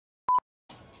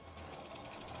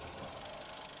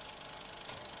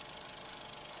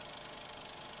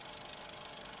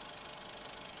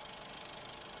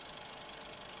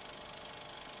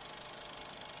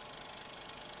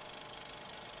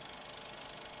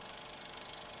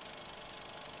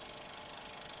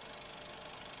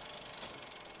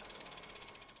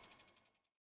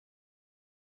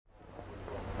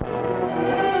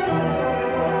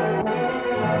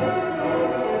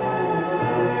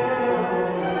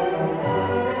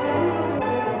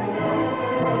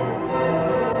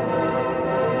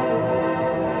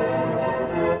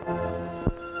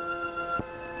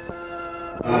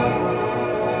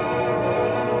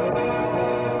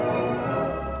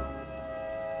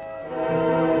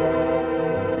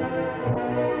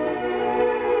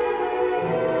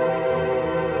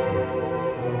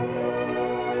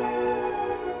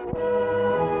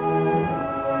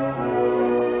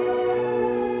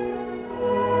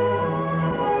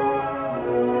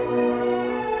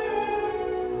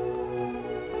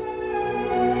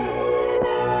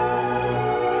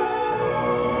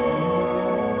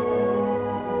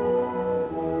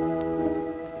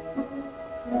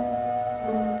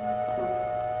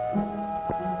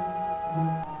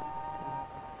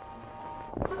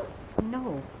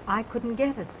I couldn't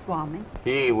get it, Swami.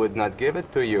 He would not give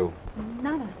it to you.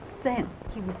 Not a cent.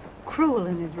 He was cruel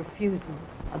in his refusal,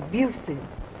 abusive.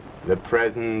 The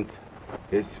present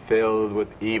is filled with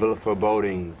evil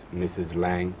forebodings, Mrs.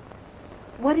 Lang.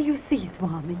 What do you see,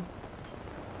 Swami?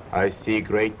 I see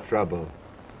great trouble,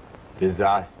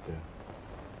 disaster.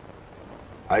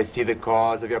 I see the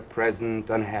cause of your present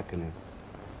unhappiness.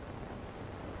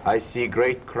 I see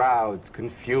great crowds,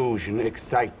 confusion,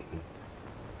 excitement.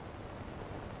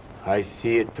 I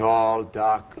see a tall,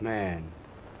 dark man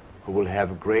who will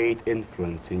have great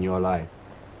influence in your life.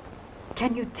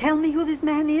 Can you tell me who this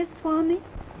man is, Swami?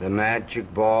 The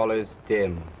magic ball is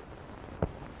dim.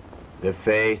 The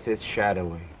face is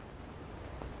shadowy.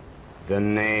 The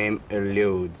name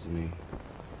eludes me.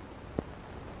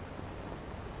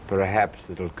 Perhaps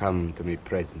it'll come to me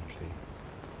presently.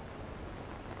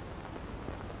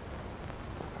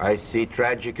 I see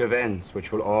tragic events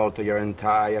which will alter your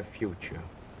entire future.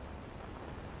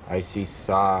 I see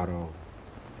sorrow,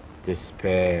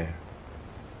 despair.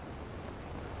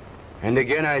 And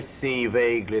again I see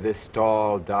vaguely this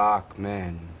tall, dark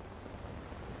man.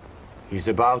 He's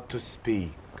about to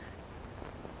speak.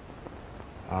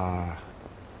 Ah,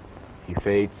 he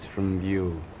fades from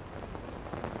view.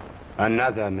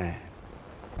 Another man.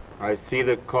 I see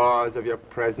the cause of your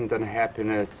present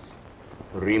unhappiness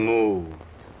removed.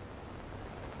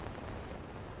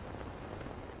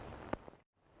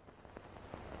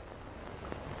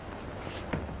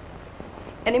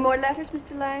 Any more letters,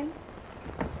 Mr. Lang?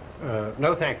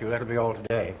 No, thank you. That'll be all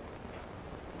today.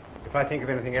 If I think of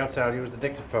anything else, I'll use the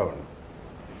dictaphone.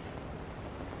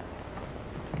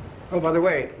 Oh, by the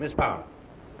way, Miss Pound,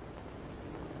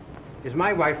 is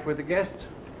my wife with the guests?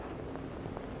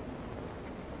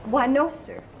 Why, no,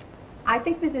 sir. I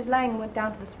think Mrs. Lang went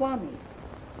down to the Swami's.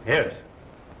 Yes.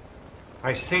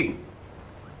 I see.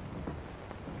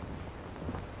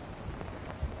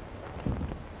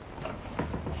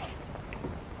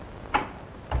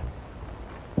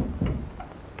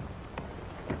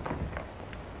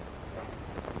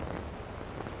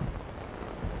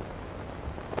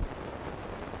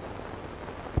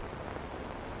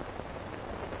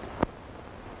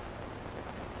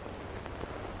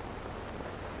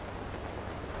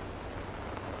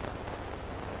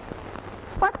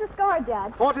 What's the score,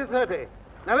 Judge? 40-30.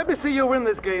 Now let me see you win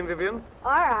this game, Vivian.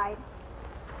 All right.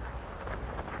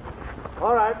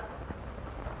 All right.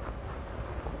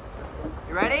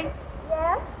 You ready?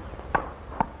 Yes?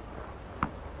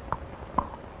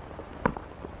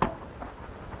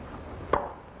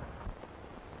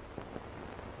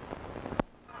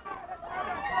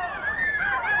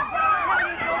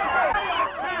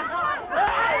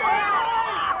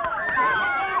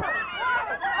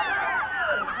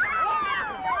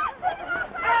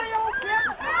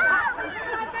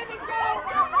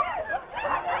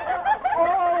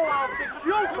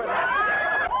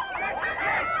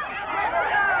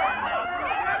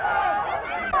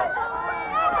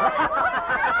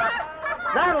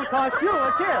 That'll cost you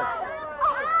a kiss.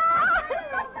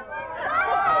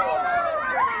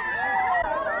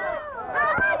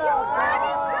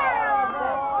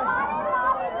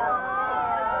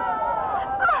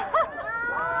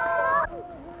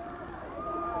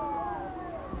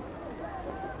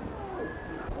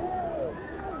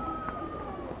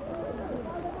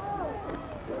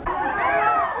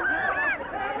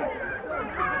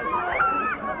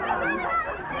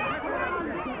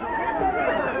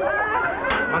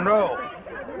 Monroe,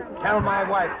 tell my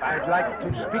wife I'd like to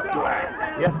speak to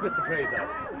her. Yes, Mr. Frazer.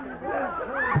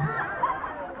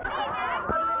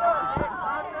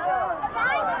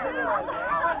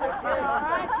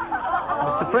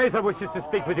 Mr. Frazer wishes to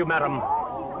speak with you, madam.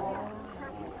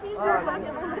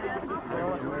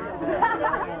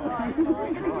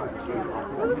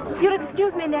 You'll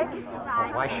excuse me, Nick.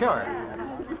 Why, sure.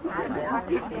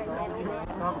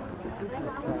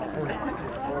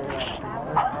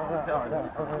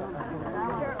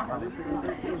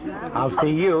 I'll see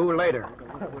you later.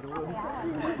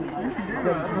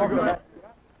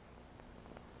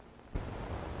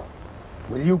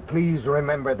 Will you please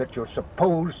remember that you're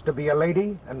supposed to be a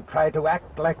lady and try to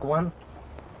act like one?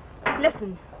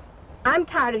 Listen, I'm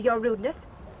tired of your rudeness.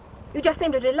 You just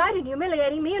seem to delight in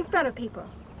humiliating me in front of people.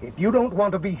 If you don't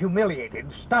want to be humiliated,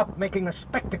 stop making a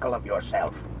spectacle of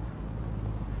yourself.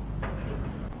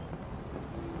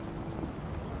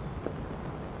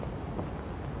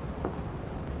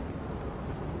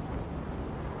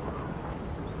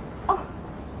 Oh,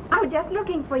 I was just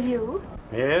looking for you.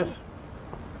 Yes?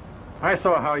 I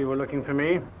saw how you were looking for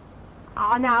me.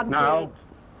 Oh, now, Now, Dick.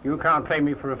 you can't play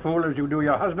me for a fool as you do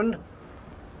your husband.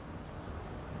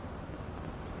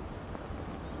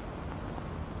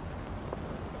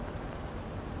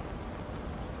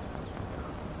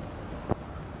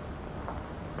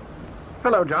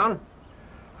 Hello, John.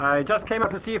 I just came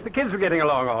up to see if the kids were getting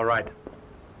along all right.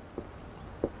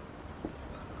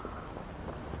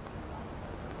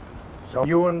 So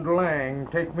you and Lang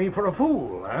take me for a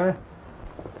fool, huh?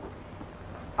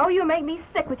 Oh, you make me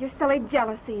sick with your silly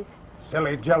jealousies.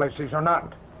 Silly jealousies or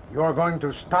not, you're going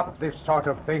to stop this sort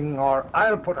of thing, or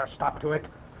I'll put a stop to it.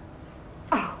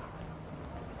 Oh.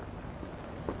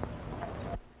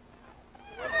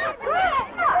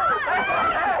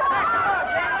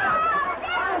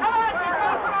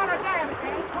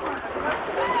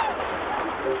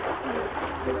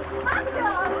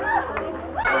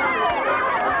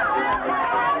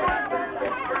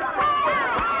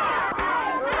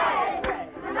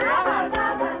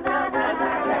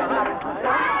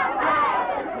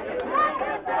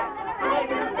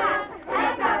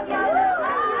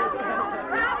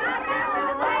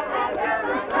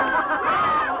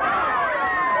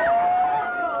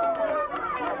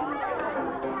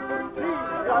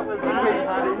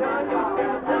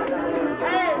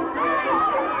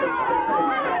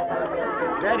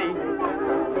 Ready?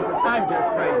 I'm just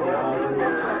crazy.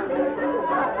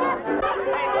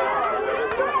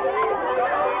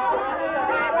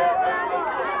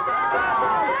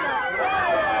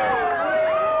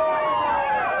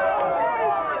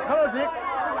 Hello, Dick.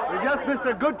 We just missed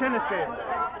a good tennis game.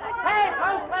 Hey,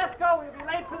 folks, let's go. We'll be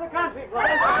late for the country club.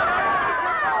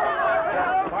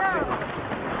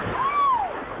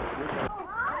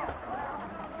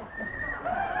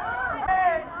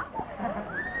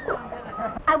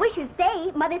 I wish you'd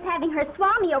stay. Mother's having her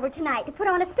Swami over tonight to put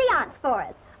on a séance for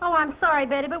us. Oh, I'm sorry,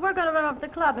 Betty, but we're going to run up to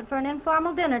the club for an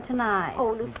informal dinner tonight.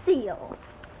 Oh, Lucille.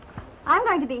 I'm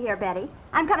going to be here, Betty.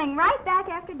 I'm coming right back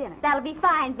after dinner. That'll be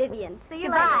fine, Vivian. See you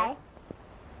Goodbye. later.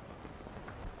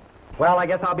 Well, I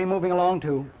guess I'll be moving along,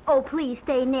 too. Oh, please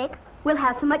stay, Nick. We'll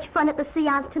have so much fun at the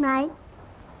séance tonight.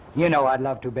 You know I'd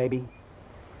love to, baby.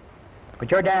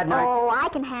 But your dad and I... Oh, I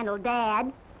can handle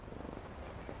Dad.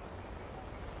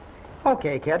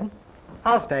 Okay, kid.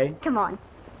 I'll stay. Come on.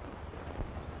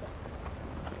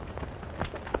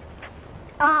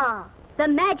 Ah, the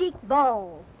magic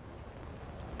ball.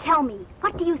 Tell me,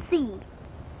 what do you see?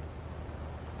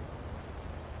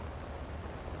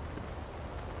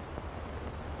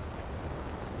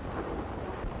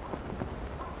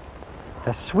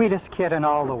 The sweetest kid in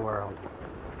all the world.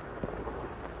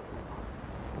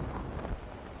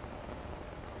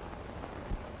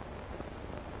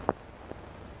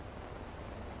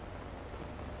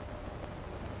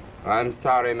 I'm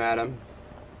sorry, madam.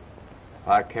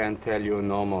 I can't tell you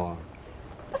no more.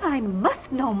 But I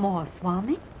must know more,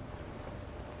 Swami.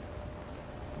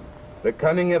 The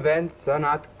coming events are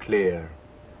not clear.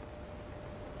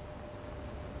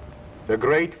 The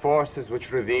great forces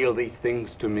which reveal these things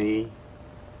to me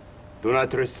do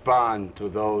not respond to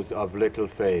those of little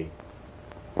faith,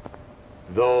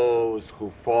 those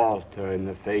who falter in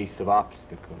the face of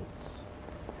obstacles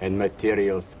and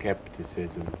material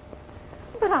skepticism.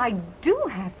 But I do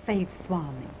have faith,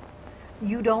 Swami.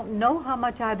 You don't know how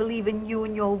much I believe in you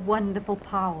and your wonderful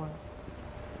power.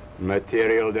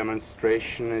 Material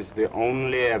demonstration is the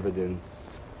only evidence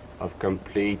of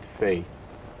complete faith.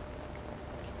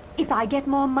 If I get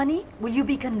more money, will you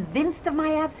be convinced of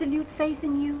my absolute faith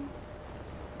in you?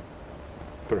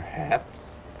 Perhaps.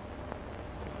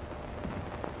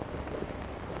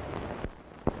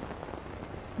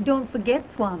 Don't forget,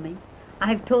 Swami,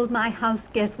 I've told my house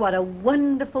guests what a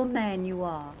wonderful man you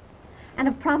are, and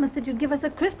have promised that you'd give us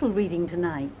a crystal reading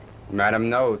tonight. Madam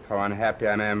knows how unhappy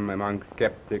I am among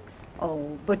skeptics.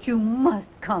 Oh, but you must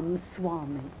come,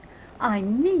 Swami. I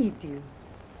need you.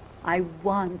 I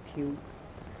want you.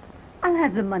 I'll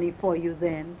have the money for you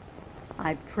then.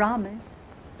 I promise.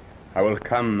 I will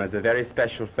come as a very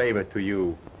special favor to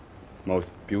you, most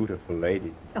beautiful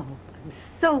lady. Oh, I'm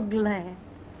so glad.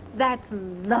 That's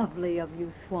lovely of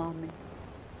you, Swami.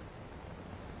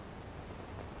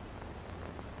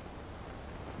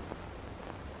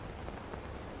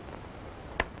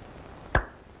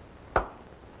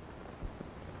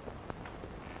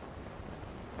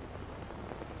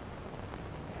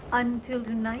 Until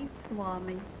tonight,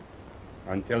 Swami.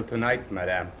 Until tonight,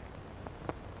 madame.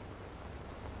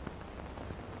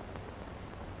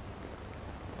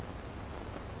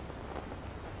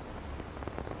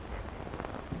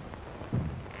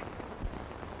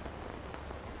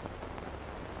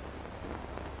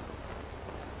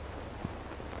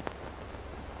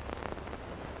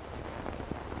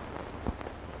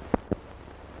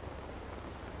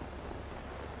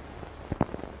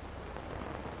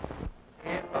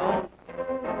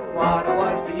 What I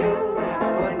was to you, I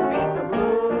wouldn't be so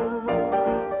blue.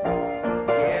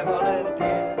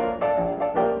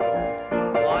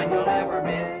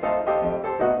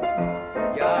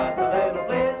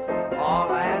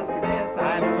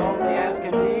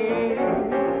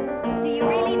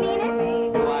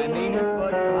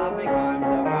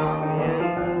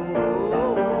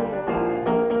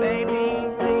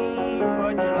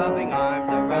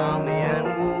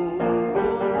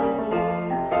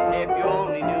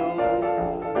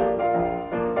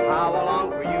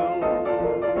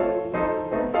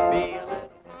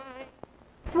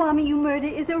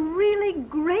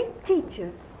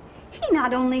 Fletcher. He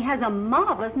not only has a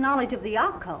marvelous knowledge of the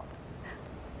occult,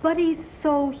 but he's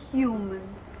so human,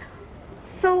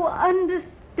 so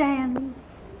understanding.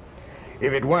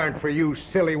 If it weren't for you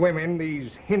silly women, these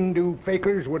Hindu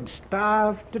fakers would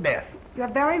starve to death. You're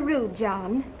very rude,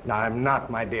 John. I'm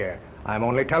not, my dear. I'm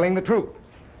only telling the truth.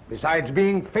 Besides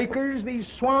being fakers, these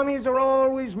Swamis are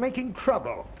always making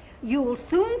trouble. You'll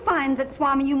soon find that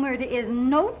Swami Yomurda is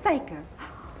no faker.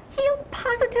 He'll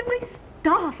positively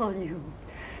startle you.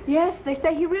 Yes, they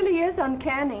say he really is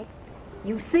uncanny.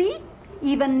 You see?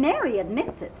 Even Mary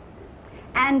admits it.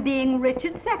 And being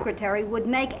Richard's secretary would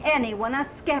make anyone a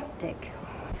skeptic.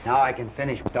 Now I can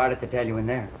finish. Started to tell you in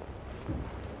there.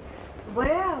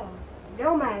 Well,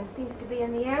 romance seems to be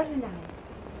in the air tonight.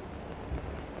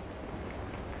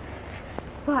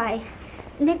 Why,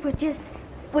 Nick was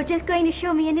just going to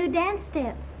show me a new dance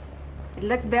step. It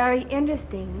looked very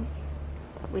interesting.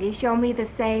 Will you show me the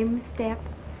same step?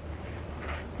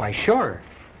 Why, sure.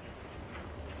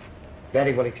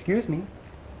 Betty will excuse me.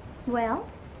 Well,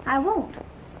 I won't.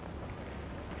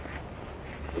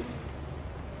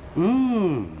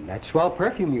 That swell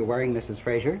perfume you're wearing, Mrs.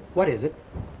 Frazer. What is it?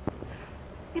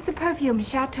 It's a perfume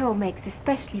Chateau makes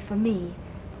especially for me.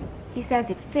 He says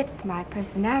it fits my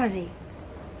personality.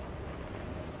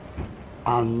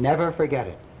 I'll never forget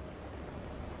it.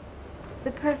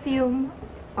 The perfume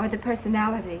or the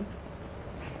personality?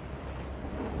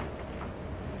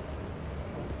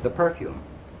 The perfume.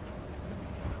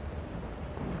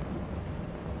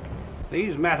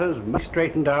 These matters must be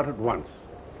straightened out at once.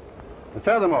 And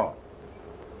furthermore,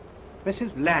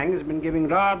 Mrs. Lang has been giving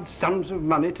large sums of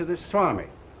money to this Swami.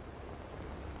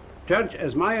 Judge,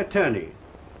 as my attorney,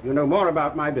 you know more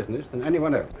about my business than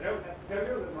anyone else. I don't have to tell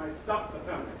you that my stocks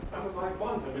are tumbling. Some of my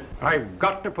bonds are missing. I've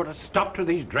got to put a stop to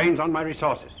these drains on my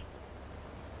resources.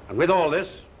 And with all this,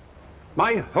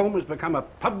 my home has become a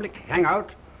public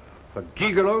hangout for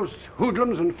gigolos,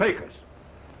 hoodlums, and fakers.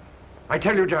 I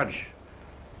tell you, Judge,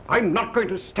 I'm not going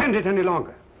to stand it any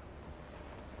longer.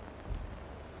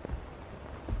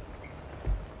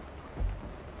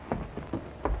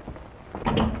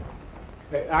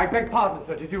 I beg pardon,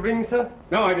 sir. Did you ring, sir?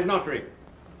 No, I did not ring.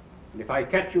 And if I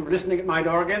catch you listening at my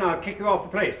door again, I'll kick you off the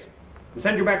place and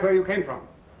send you back where you came from.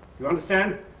 You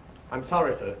understand? I'm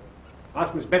sorry, sir.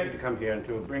 Ask Miss Betty to come here and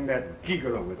to bring that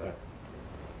gigolo with her.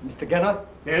 Mr. Genna?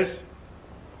 Yes?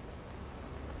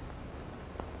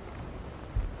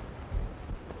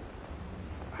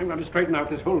 I'm going to straighten out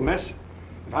this whole mess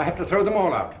if I have to throw them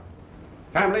all out.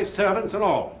 Family, servants, and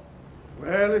all.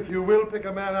 Well, if you will pick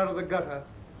a man out of the gutter,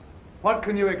 what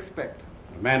can you expect?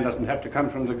 A man doesn't have to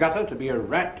come from the gutter to be a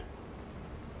rat.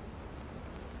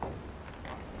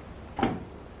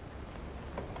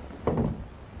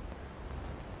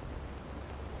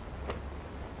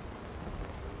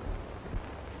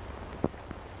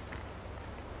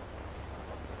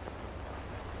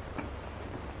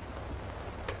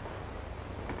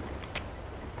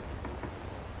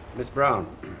 Miss Brown,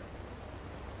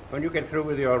 when you get through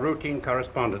with your routine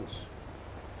correspondence,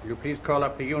 will you please call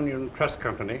up the Union Trust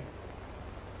Company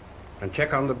and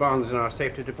check on the bonds in our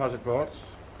safety deposit vaults,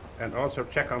 and also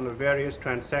check on the various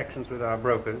transactions with our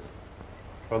brokers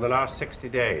for the last 60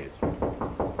 days.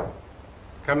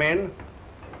 Come in.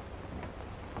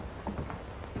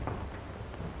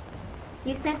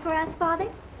 You sent for us,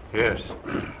 Father? Yes.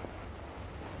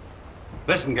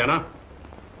 Listen, Genna.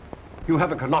 You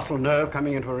have a colossal nerve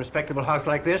coming into a respectable house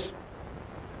like this.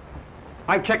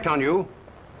 I've checked on you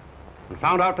and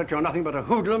found out that you're nothing but a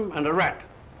hoodlum and a rat.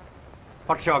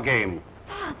 What's your game?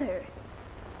 Father.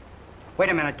 Wait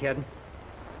a minute, kid.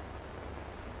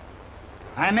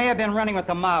 I may have been running with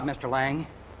the mob, Mr. Lang,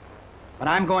 but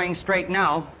I'm going straight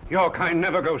now. Your kind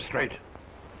never go straight.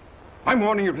 I'm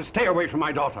warning you to stay away from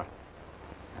my daughter.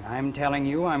 And I'm telling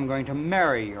you I'm going to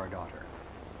marry your daughter.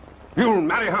 You'll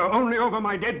marry her only over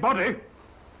my dead body.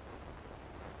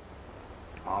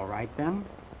 All right, then.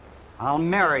 I'll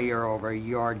marry her over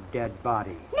your dead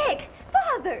body. Nick!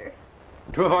 Father!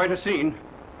 To avoid a scene,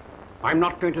 I'm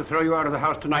not going to throw you out of the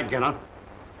house tonight, Genna.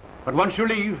 But once you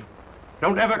leave,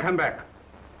 don't ever come back.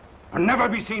 And never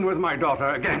be seen with my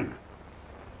daughter again.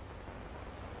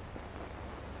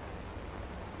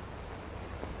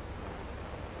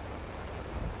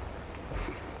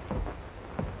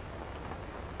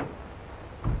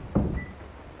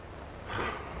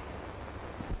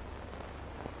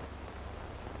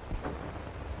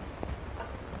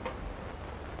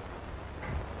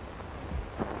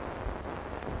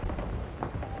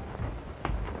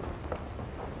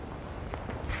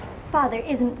 Father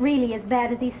isn't really as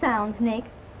bad as he sounds, Nick.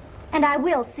 And I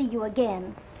will see you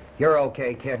again. You're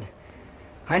okay, kid.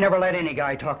 I never let any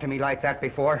guy talk to me like that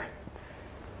before.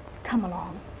 Come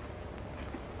along.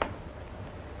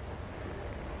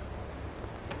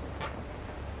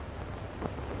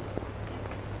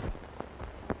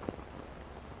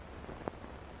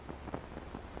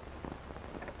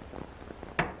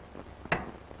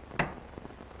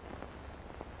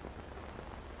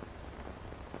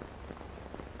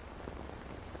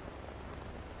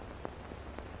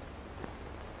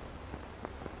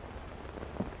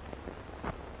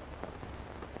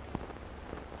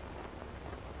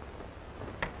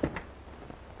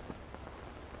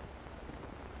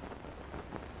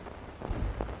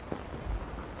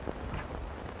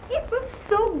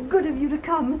 Good of you to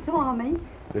come, Swami.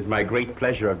 It is my great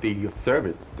pleasure of being of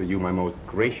service to you, my most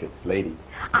gracious lady.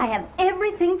 I have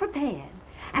everything prepared.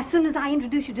 As soon as I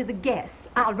introduce you to the guests,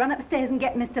 I'll run upstairs and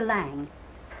get Mr. Lang.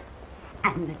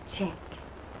 And the check.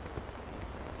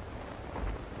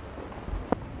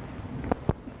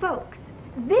 Folks,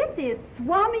 this is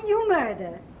Swami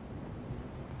Yomurda.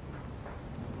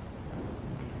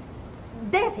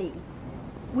 Betty,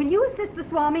 will you assist the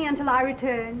Swami until I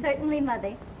return? Certainly,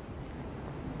 Mother.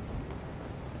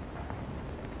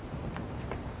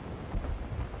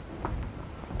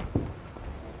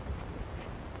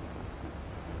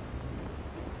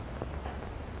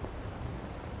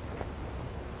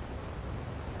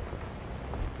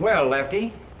 Well,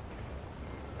 Lefty,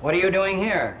 what are you doing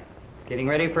here? Getting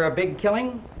ready for a big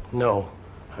killing? No,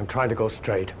 I'm trying to go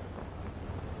straight.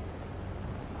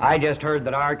 I just heard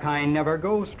that our kind never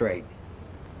goes straight.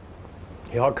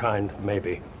 Your kind,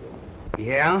 maybe.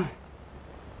 Yeah?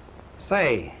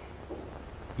 Say,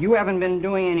 you haven't been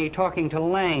doing any talking to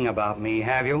Lang about me,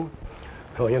 have you?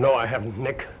 Oh, you know I haven't,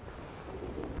 Nick.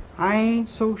 I ain't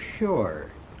so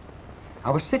sure. I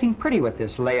was sitting pretty with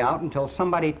this layout until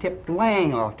somebody tipped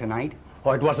Lang off tonight.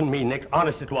 Oh, it wasn't me, Nick.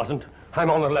 Honest, it wasn't. I'm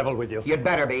on the level with you. You'd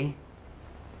better be.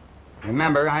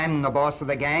 Remember, I'm the boss of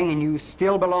the gang, and you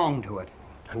still belong to it.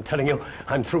 I'm telling you,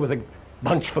 I'm through with the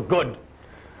bunch for good.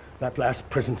 That last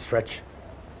prison stretch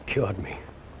cured me.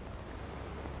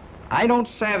 I don't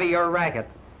savvy your racket,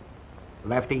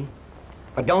 Lefty.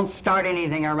 But don't start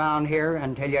anything around here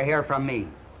until you hear from me.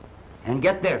 And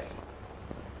get this.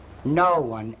 No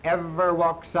one ever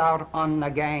walks out on the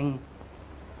gang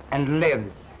and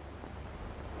lives.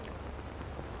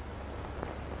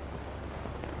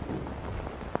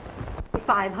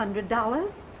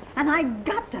 $500, and I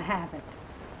got to have it.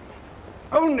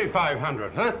 Only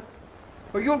 $500, huh?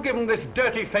 Well, you've given this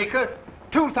dirty faker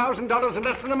 $2,000 in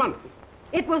less than a month.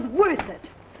 It was worth it.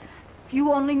 If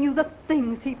you only knew the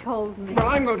things he told me. Well,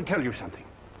 I'm going to tell you something.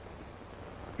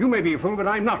 You may be a fool, but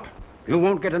I'm not. You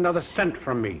won't get another cent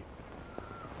from me.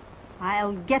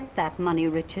 I'll get that money,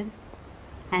 Richard.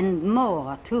 And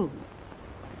more, too.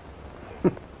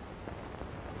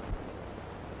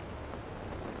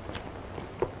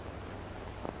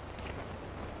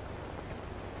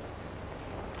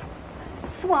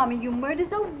 Swami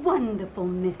Yomurda's a wonderful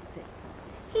mystic.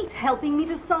 He's helping me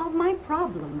to solve my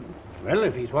problems. Well,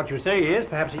 if he's what you say he is,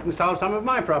 perhaps he can solve some of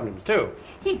my problems, too.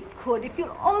 He could if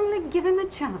you'll only give him a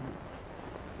chance.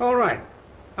 All right.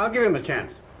 I'll give him a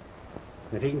chance.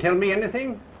 If he can tell me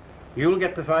anything, you'll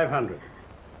get the 500.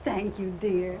 Thank you,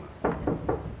 dear.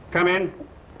 Come in.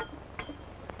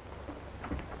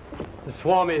 The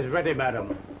Swami is ready,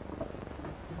 madam.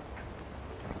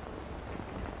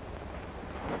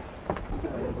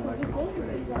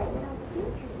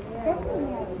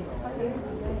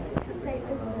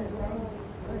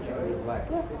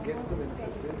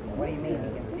 What do you mean? He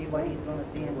can see what he's going to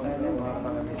see inside that box.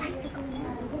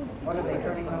 What are they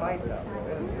turning the lights up?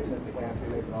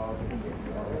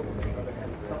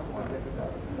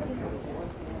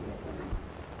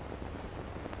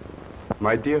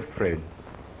 My dear friend,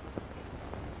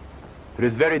 it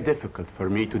is very difficult for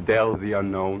me to delve the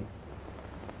unknown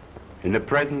in the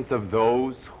presence of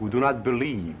those who do not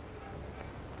believe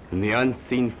in the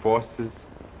unseen forces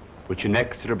which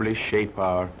inexorably shape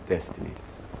our destinies.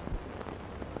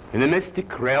 In the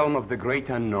mystic realm of the great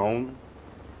unknown,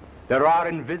 there are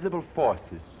invisible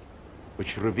forces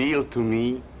which reveal to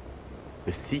me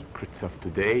the secrets of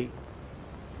today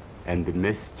and the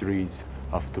mysteries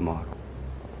of tomorrow.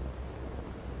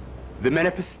 The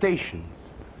manifestations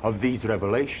of these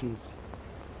revelations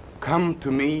come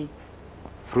to me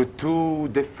through two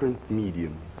different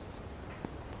mediums.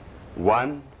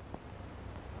 One,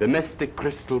 the mystic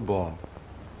crystal ball,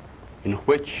 in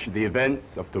which the events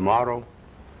of tomorrow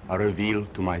are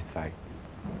revealed to my sight.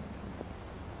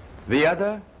 The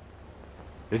other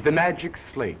is the magic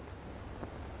slate,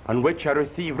 on which I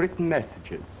receive written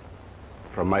messages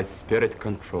from my spirit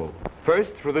control.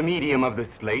 First, through the medium of the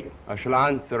slate, I shall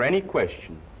answer any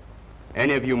question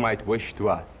any of you might wish to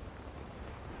ask.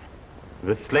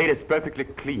 The slate is perfectly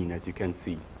clean, as you can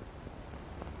see.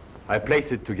 I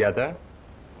place it together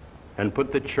and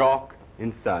put the chalk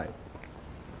inside.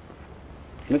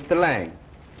 Mr. Lang.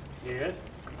 Yes?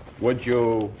 Would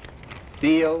you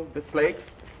seal the slate?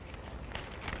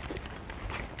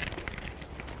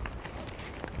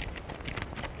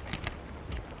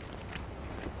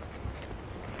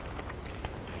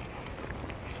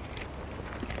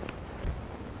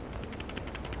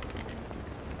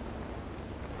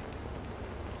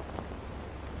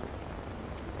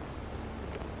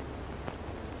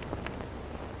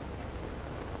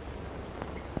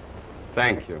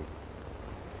 Thank you.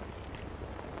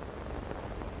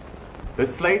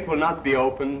 The slate will not be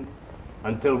opened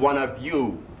until one of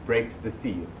you breaks the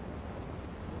seal.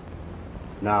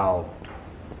 Now,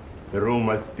 the room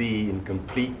must be in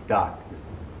complete darkness.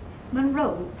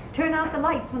 Monroe, turn out the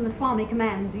lights when the Swami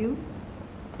commands you.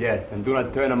 Yes, and do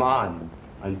not turn them on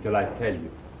until I tell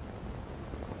you.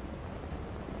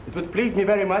 It would please me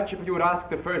very much if you would ask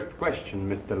the first question,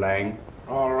 Mr. Lang.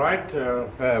 All right.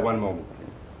 One moment, please.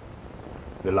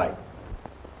 The light.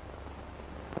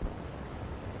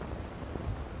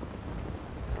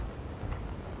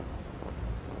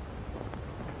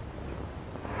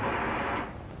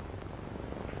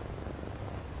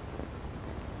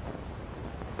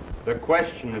 The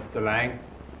question, Mr. Lang.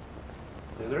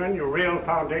 Is there any real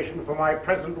foundation for my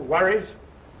present worries?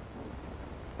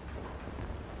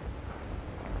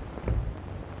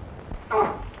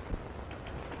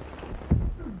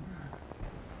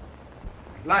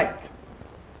 Light!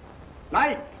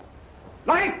 Light!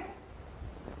 Light!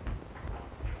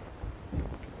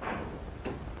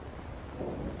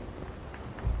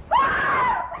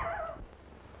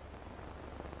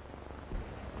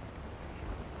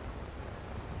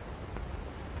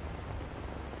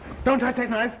 Don't touch that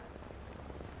knife.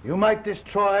 You might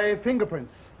destroy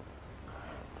fingerprints.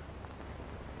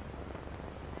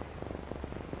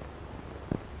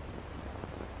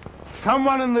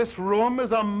 Someone in this room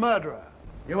is a murderer.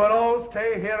 You will all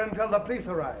stay here until the police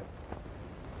arrive.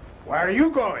 Where are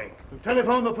you going? To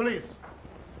telephone the police.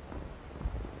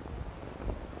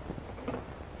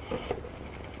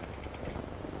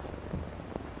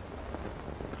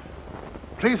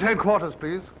 Police headquarters,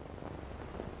 please.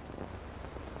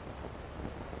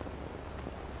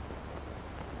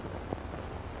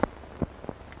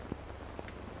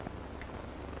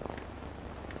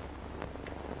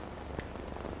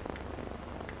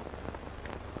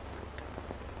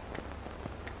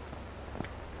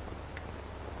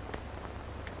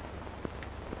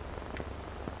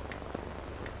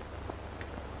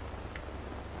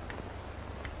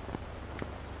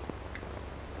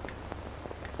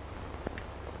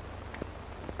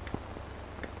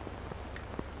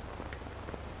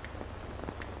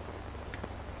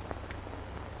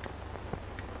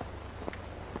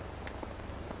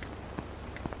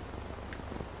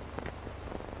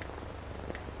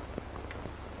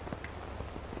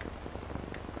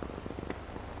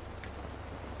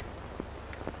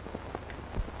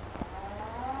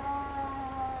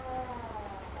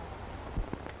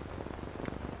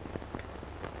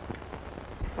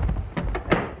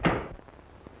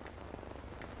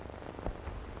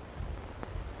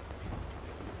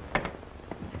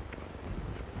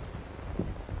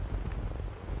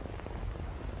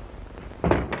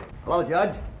 Hello,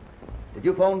 Judge. Did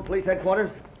you phone police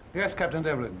headquarters? Yes, Captain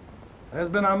Devlin. There's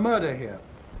been a murder here.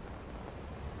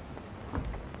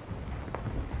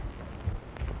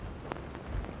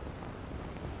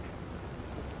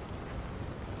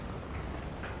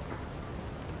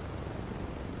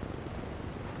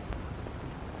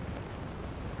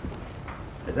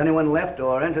 Has anyone left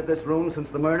or entered this room since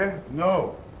the murder?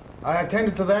 No. I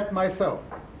attended to that myself.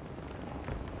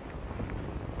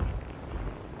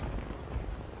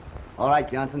 All right,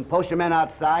 Johnson. Post your men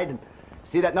outside and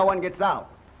see that no one gets out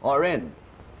or in.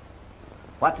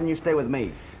 Watson, you stay with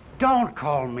me. Don't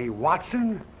call me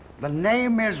Watson. The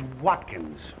name is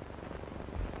Watkins.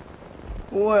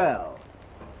 Well,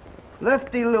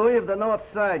 Lefty Louie of the North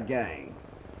Side gang.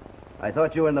 I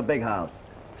thought you were in the big house.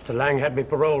 Mr. Lang had me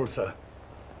paroled, sir.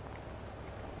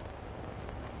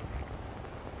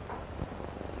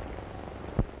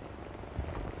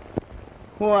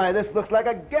 Why, this looks like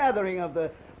a gathering of the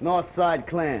North Side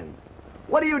clan.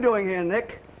 What are you doing here,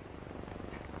 Nick?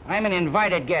 I'm an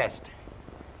invited guest.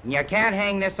 And you can't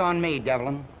hang this on me,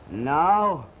 Devlin.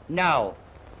 No? No.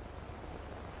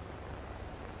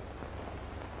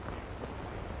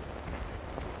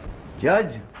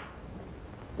 Judge,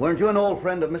 weren't you an old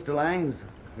friend of Mr. Lang's?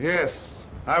 Yes.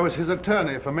 I was his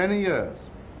attorney for many years.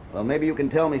 Well, maybe you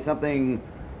can tell me something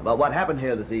about what happened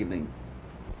here this evening.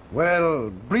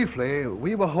 Well, briefly,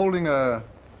 we were holding a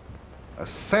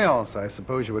séance, I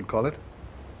suppose you would call it.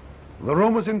 The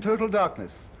room was in total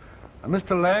darkness, and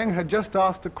Mr. Lang had just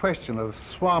asked a question of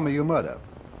Swami Yomurda.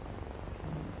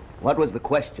 What was the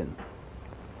question?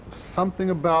 Something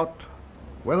about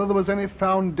whether there was any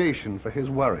foundation for his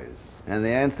worries. And the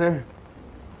answer?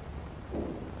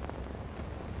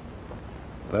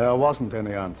 There wasn't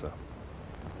any answer.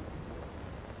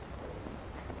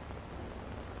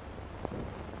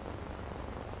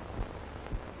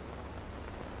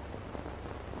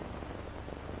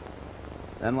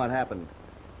 Then what happened?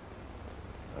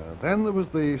 Then there was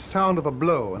the sound of a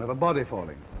blow and of a body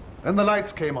falling. Then the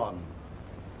lights came on.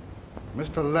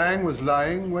 Mr. Lang was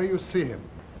lying where you see him.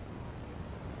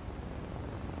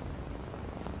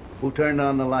 Who turned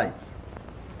on the lights?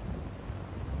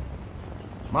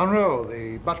 Monroe,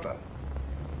 the butler.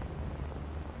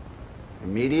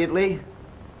 Immediately?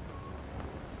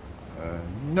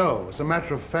 No, as a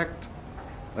matter of fact,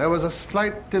 there was a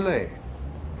slight delay.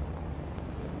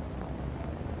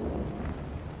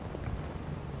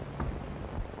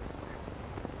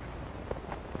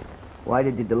 Why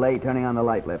did you delay turning on the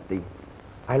light, Lefty?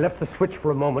 I left the switch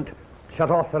for a moment, shut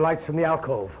off the lights from the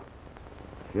alcove.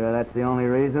 Sure that's the only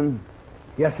reason?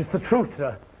 Yes, it's the truth,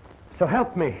 sir. So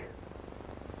help me.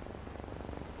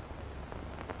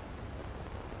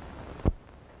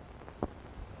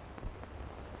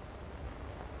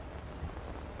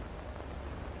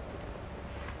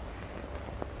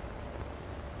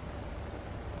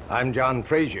 I'm John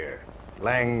Frazer,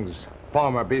 Lang's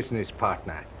former business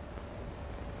partner.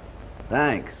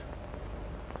 Thanks.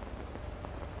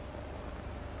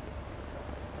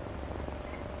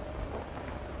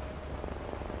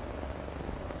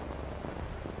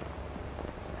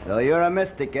 So you're a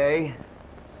mystic, eh?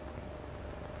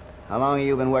 How long have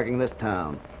you been working this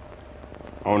town?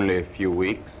 Only a few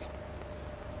weeks.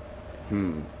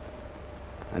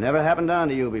 I never happened down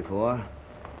to you before.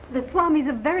 The Swami's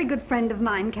a very good friend of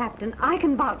mine, Captain. I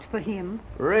can vouch for him.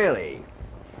 Really?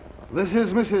 This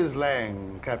is Mrs.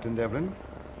 Lang, Captain Devlin.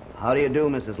 How do you do,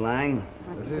 Mrs. Lang?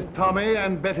 This is Tommy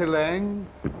and Betty Lang,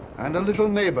 and a little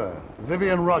neighbor,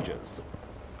 Vivian Rogers.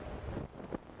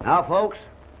 Now, folks,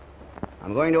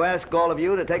 I'm going to ask all of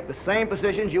you to take the same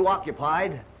positions you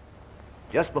occupied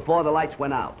just before the lights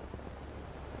went out.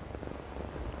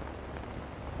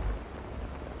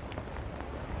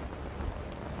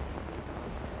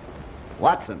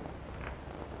 Watson,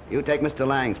 you take Mr.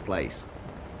 Lang's place.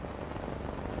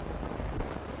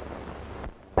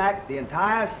 Back the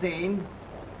entire scene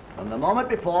from the moment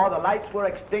before the lights were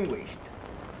extinguished.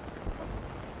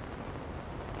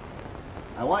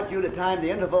 I want you to time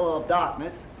the interval of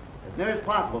darkness as near as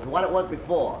possible to what it was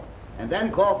before, and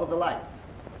then call for the lights.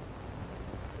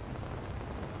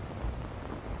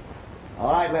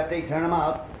 All right, Lefty, turn them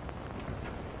out.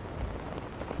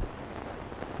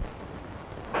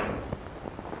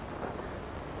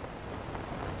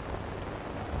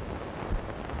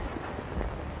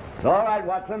 It's all right,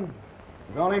 Watson.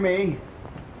 It's only me.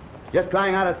 Just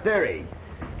trying out a theory.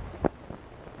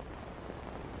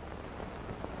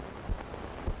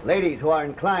 Ladies who are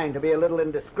inclined to be a little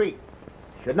indiscreet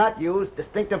should not use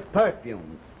distinctive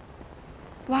perfumes.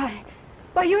 Why,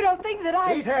 you don't think that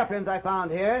I... These hairpins I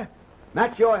found here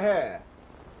match your hair.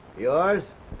 Yours?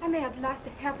 I may have lost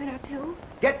a hairpin or two.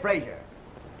 Get Frazer.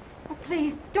 Oh,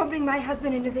 please, don't bring my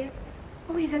husband into this.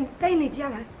 Oh, he's insanely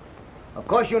jealous. Of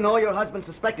course you know your husband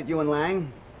suspected you and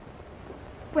Lang.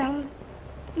 Well,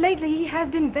 lately he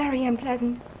has been very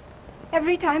unpleasant.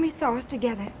 Every time he saw us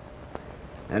together.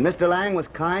 And Mr. Lang was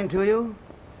kind to you?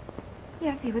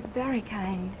 Yes, he was very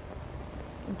kind.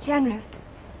 Generous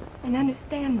and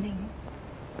understanding.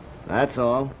 That's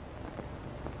all.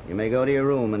 You may go to your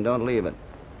room and don't leave it.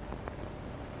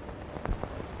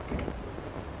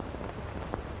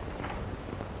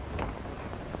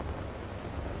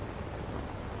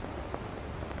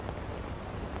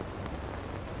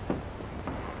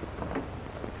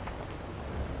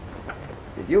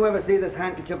 Did you ever see this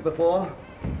handkerchief before?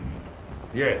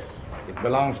 Yes, it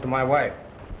belongs to my wife.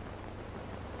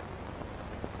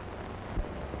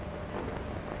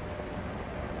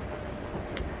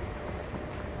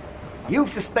 You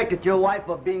suspected your wife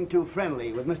of being too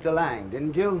friendly with Mr. Lang,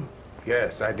 didn't you?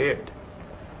 Yes, I did.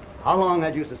 How long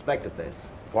had you suspected this?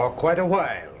 For quite a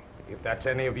while, if that's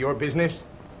any of your business.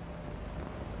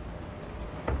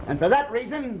 And for that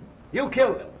reason, you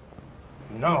killed him?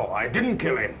 No, I didn't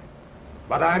kill him.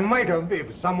 But I might have if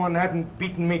someone hadn't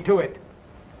beaten me to it.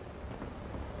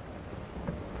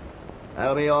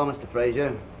 That'll be all, Mr.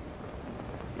 Frazer.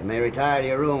 You may retire to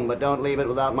your room, but don't leave it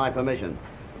without my permission.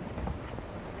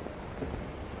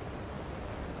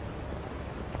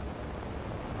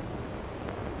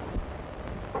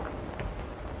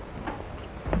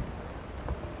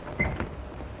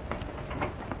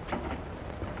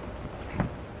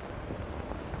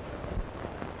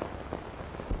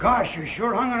 Gosh, you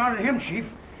sure hung it on to him, Chief.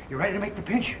 You ready to make the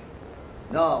pinch?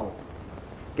 No.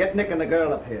 Get Nick and the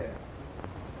girl up here.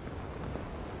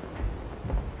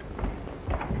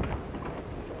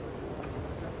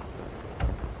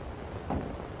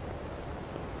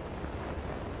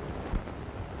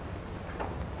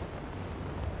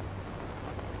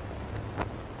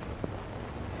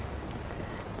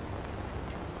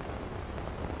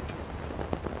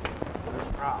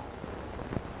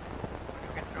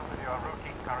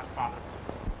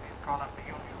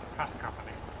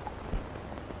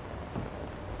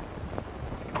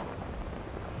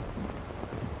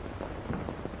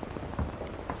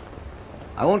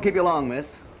 I won't keep you long, miss.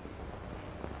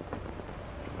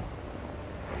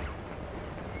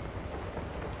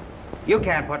 You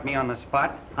can't put me on the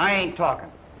spot. I ain't talking.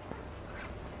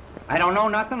 I don't know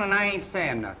nothing, and I ain't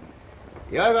saying nothing.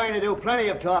 You're going to do plenty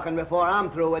of talking before I'm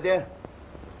through with you.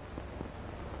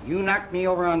 You knock me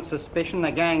over on suspicion, the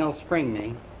gang will spring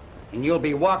me, and you'll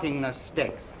be walking the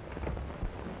sticks.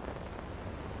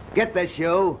 Get this,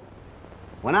 you.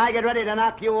 When I get ready to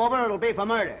knock you over, it'll be for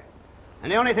murder.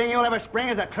 And the only thing you'll ever spring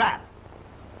is a trap.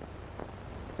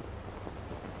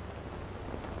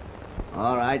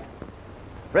 All right.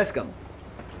 Frisk 'em.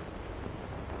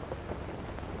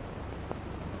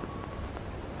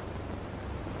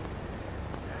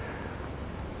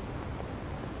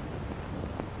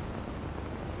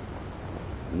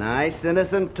 Nice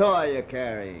innocent toy you're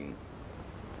carrying.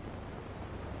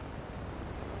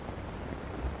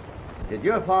 Did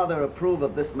your father approve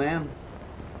of this man?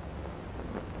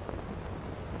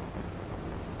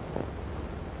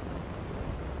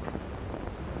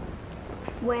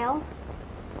 Well,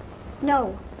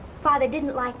 no. Father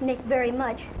didn't like Nick very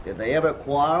much. Did they ever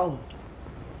quarrel?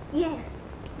 Yes,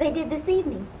 they did this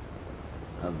evening.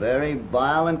 A very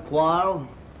violent quarrel?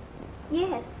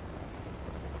 Yes.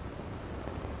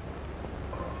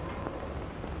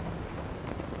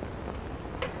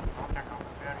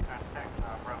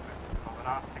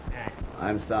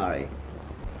 I'm sorry.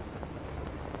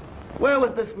 Where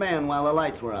was this man while the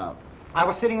lights were out? I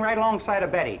was sitting right alongside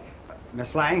of Betty.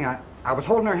 Miss Lang, I was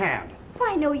holding her hand.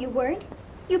 Why, no, you weren't.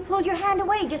 You pulled your hand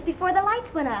away just before the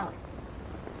lights went out.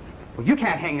 Well, you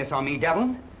can't hang this on me,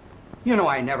 Devlin. You know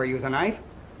I never use a knife.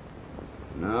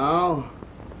 No.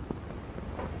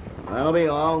 That'll be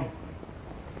all.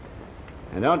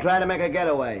 And don't try to make a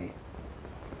getaway.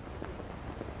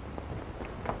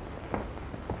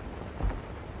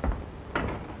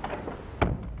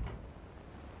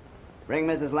 Bring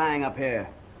Mrs. Lang up here.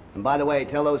 And by the way,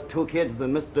 tell those two kids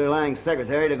and Mr. Lang's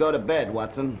secretary to go to bed,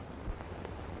 Watson.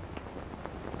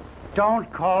 Don't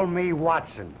call me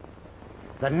Watson.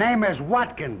 The name is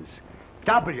Watkins.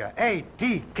 W-A-T-K-I-N-S.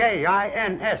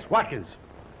 Watkins.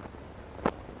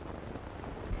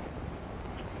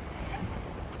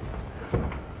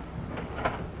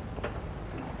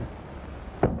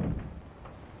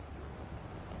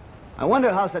 I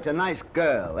wonder how such a nice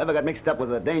girl ever got mixed up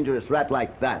with a dangerous rat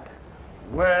like that.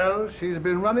 Well, she's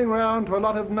been running around to a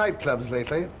lot of nightclubs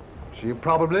lately. She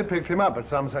probably picked him up at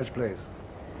some such place.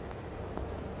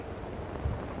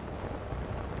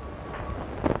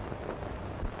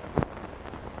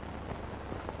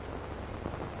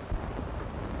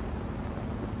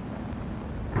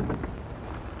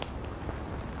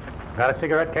 Got a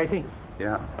cigarette, Casey?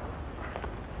 Yeah.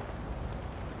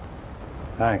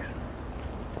 Thanks.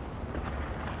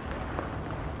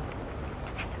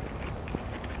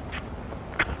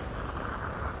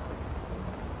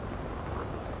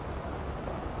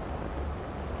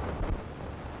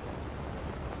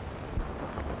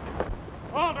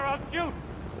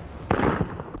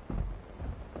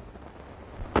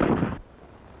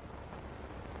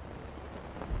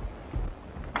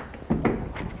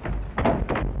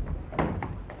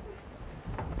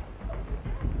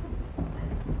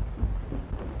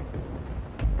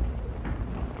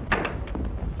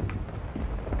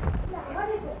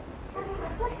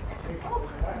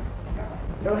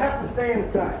 You'll have to stay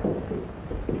inside.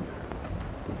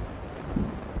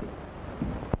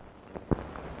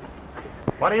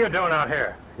 What are you doing out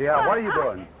here? Yeah, what are you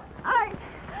doing?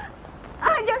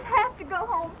 I just have to go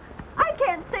home. I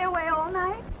can't stay away all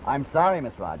night. I'm sorry,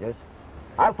 Miss Rogers.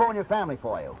 I'll phone your family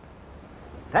for you.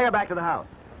 Take her back to the house.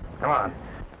 Come on.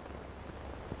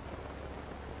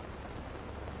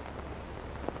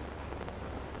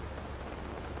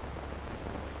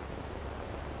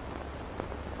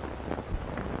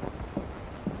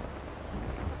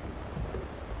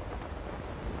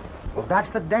 Well,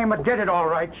 that's the dame that did it all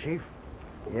right, Chief.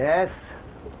 Yes.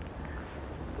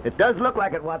 It does look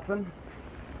like it, Watson.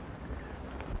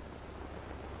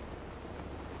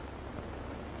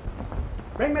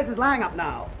 Bring Mrs. Lang up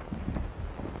now.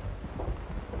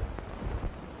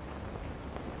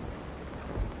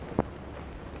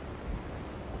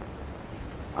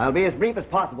 I'll be as brief as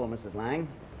possible, Mrs. Lang.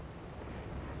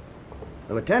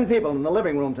 There were 10 people in the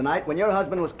living room tonight when your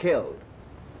husband was killed.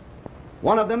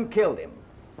 One of them killed him.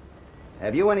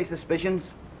 Have you any suspicions?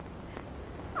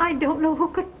 I don't know who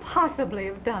could possibly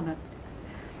have done it.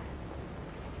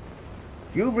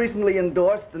 You've recently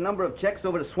endorsed a number of checks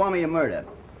over to Swami Yomurda.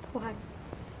 Why,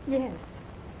 yes.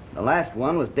 The last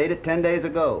one was dated 10 days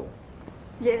ago.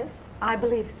 Yes, I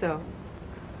believe so.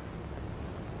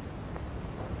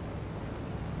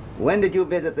 When did you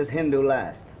visit this Hindu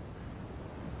last?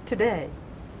 Today.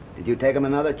 Did you take him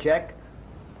another check?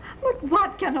 But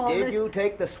what can all this... Did you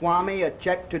take the Swami a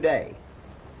check today?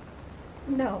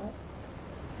 No.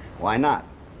 Why not?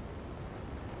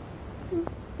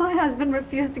 My husband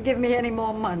refused to give me any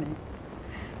more money.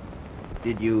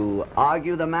 Did you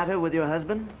argue the matter with your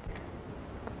husband?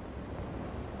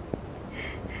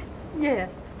 Yes.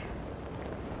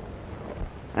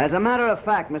 As a matter of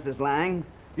fact, Mrs. Lang,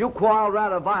 you quarreled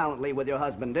rather violently with your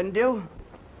husband, didn't you?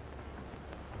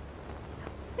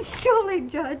 Surely,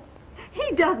 Judge,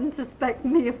 he doesn't suspect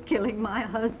me of killing my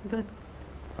husband.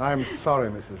 I'm sorry,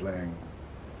 Mrs. Lang,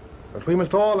 but we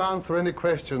must all answer any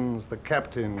questions the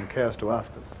captain cares to ask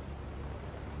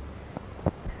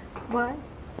us. Why,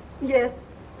 yes,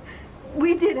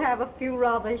 we did have a few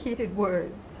rather heated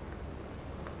words.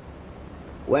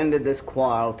 When did this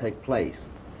quarrel take place?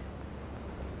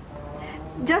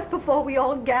 Just before we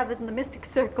all gathered in the mystic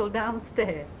circle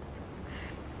downstairs.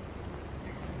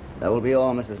 That will be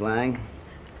all, Mrs. Lang.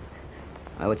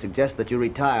 I would suggest that you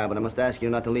retire, but I must ask you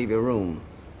not to leave your room.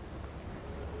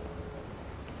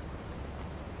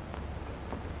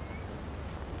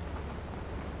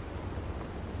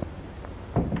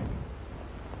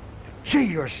 Gee,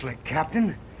 you're slick,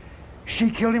 Captain.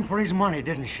 She killed him for his money,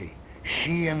 didn't she?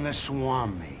 She and the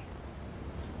Swami.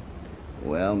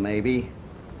 Well, maybe.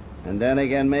 And then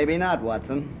again, maybe not,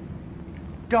 Watson.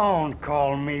 Don't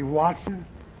call me Watson.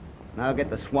 Now get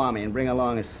the Swami and bring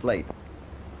along his slate.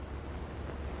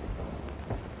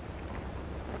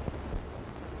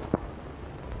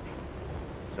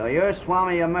 So you're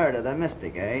Swami Yomurda, the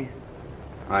mystic, eh?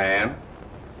 I am.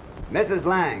 Mrs.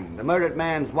 Lang, the murdered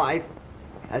man's wife,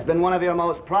 has been one of your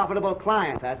most profitable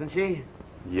clients, hasn't she?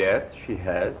 Yes, she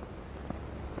has.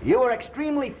 You were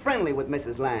extremely friendly with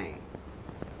Mrs. Lang.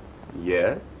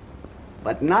 Yes.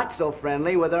 But not so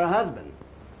friendly with her husband.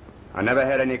 I never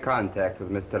had any contact with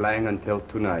Mr. Lang until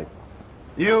tonight.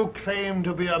 You claim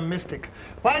to be a mystic.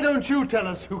 Why don't you tell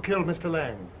us who killed Mr.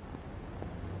 Lang?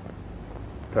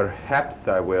 Perhaps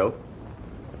I will,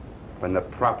 when the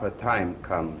proper time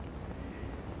comes.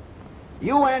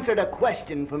 You answered a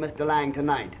question for Mr. Lang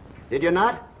tonight, did you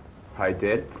not? I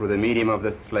did, through the medium of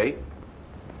the slate.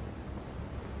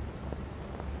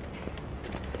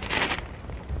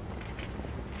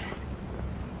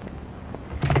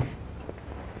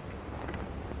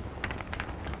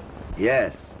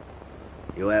 Yes.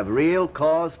 You have real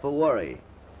cause for worry.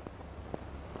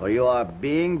 For you are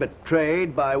being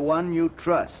betrayed by one you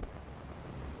trust.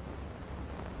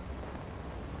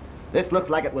 This looks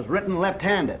like it was written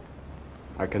left-handed.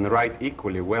 I can write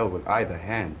equally well with either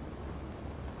hand.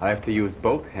 I have to use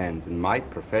both hands in my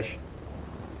profession.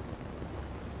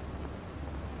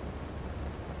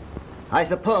 I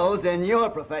suppose in your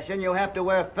profession you have to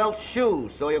wear felt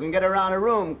shoes so you can get around a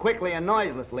room quickly and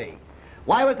noiselessly.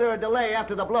 Why was there a delay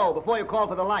after the blow before you called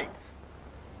for the lights?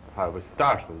 I was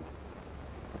startled.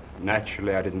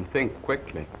 Naturally, I didn't think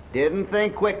quickly. Didn't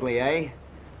think quickly, eh?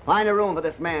 Find a room for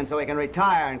this man so he can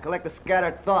retire and collect the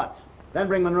scattered thoughts. Then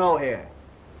bring Monroe here.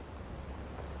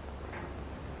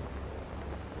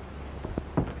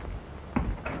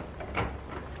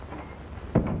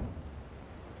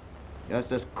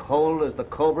 Just as cold as the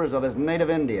cobras of his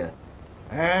native India.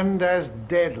 And as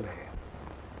deadly.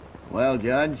 Well,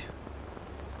 Judge,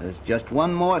 there's just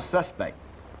one more suspect.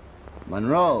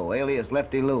 Monroe, alias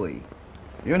Lefty Louie.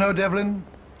 You know, Devlin,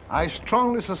 I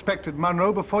strongly suspected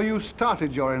Monroe before you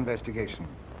started your investigation.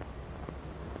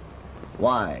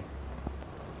 Why?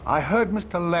 I heard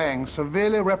Mr. Lang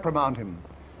severely reprimand him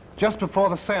just before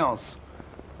the séance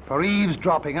for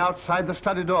eavesdropping outside the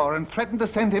study door and threatened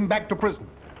to send him back to prison.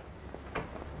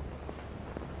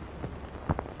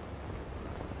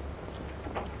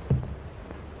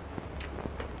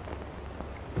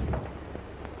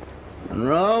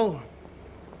 Monroe,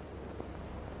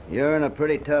 you're in a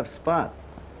pretty tough spot.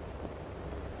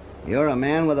 You're a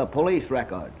man with a police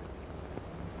record.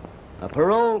 A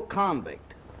paroled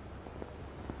convict.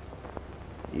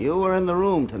 You were in the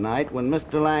room tonight when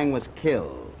Mr. Lang was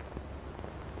killed.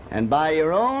 And by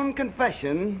your own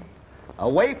confession,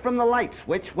 away from the light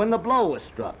switch when the blow was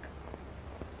struck.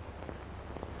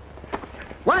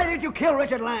 Why did you kill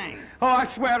Richard Lang? Oh, I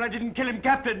swear I didn't kill him,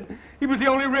 Captain. He was the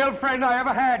only real friend I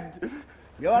ever had.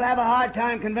 You'll have a hard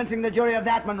time convincing the jury of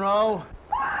that, Monroe.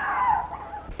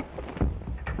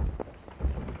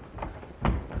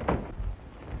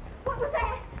 What was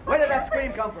that? Where did that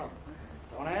scream come from?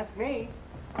 Don't ask me.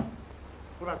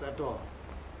 Put out that door.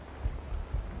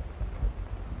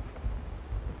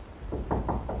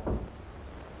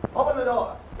 Open the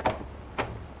door.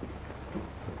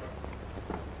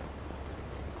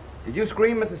 Did you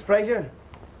scream, Mrs. Frazer?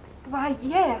 Why,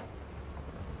 yes.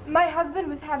 My husband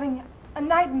was having a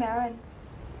nightmare,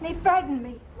 and he frightened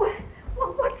me.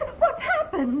 What's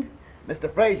happened?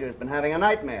 Mr. Frazer's been having a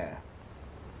nightmare.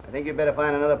 I think you'd better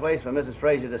find another place for Mrs.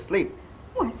 Frazer to sleep.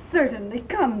 Why, certainly.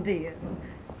 Come, dear.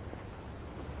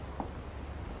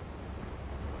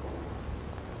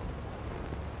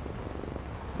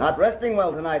 Not resting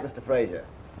well tonight, Mr. Frazer.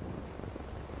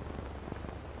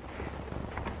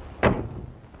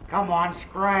 Come on,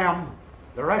 scram.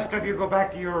 The rest of you go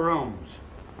back to your rooms.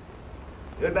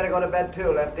 You'd better go to bed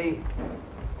too, Lefty.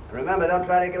 And remember, don't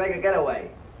try to make a getaway.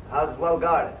 The house is well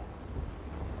guarded.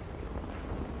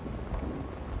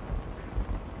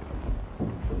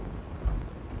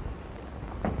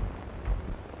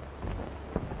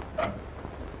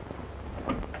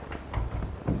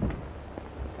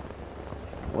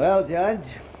 Well, Judge,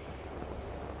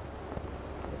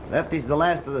 Lefty's the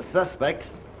last of the suspects.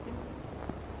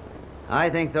 I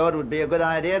think, though, it would be a good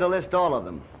idea to list all of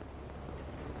them.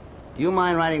 Do you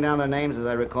mind writing down their names as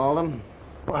I recall them?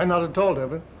 Why, not at all,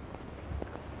 Devlin.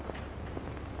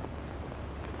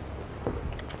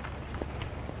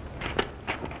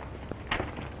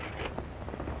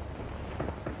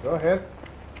 Go ahead.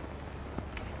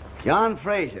 John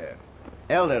Frazer,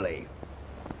 elderly.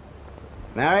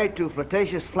 Married to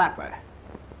flirtatious flapper.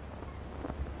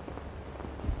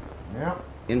 Yeah.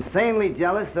 Insanely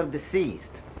jealous of deceased.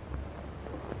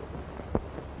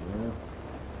 Yeah.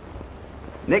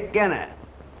 Nick Genna.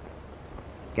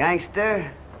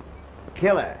 Gangster.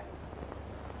 Killer.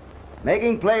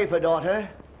 Making play for daughter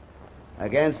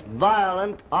against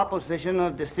violent opposition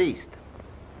of deceased.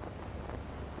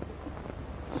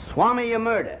 Swami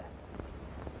Yomurda.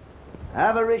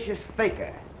 Avaricious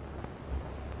faker.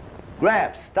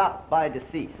 Grab stopped by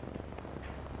deceased.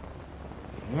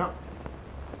 Yep.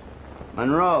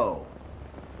 Monroe,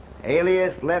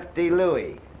 alias Lefty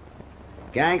Louie.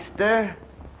 Gangster,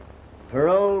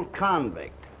 paroled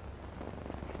convict.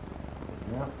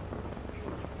 Yep.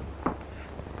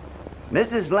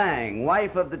 Mrs. Lang,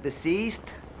 wife of the deceased,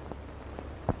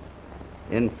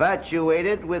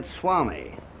 infatuated with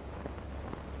Swami.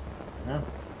 Yep.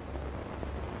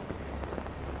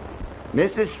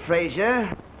 Mrs.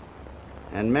 Frazer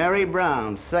and Mary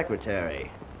Brown,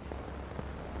 secretary,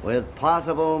 with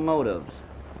possible motives.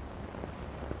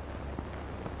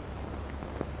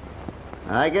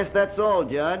 I guess that's all,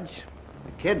 Judge.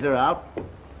 The kids are out.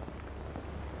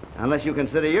 Unless you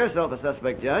consider yourself a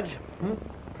suspect, Judge.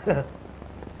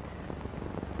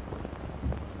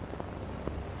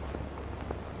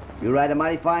 You write a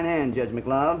mighty fine hand, Judge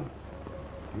McLeod.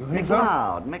 You think so?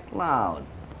 McLeod.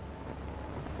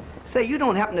 Say, you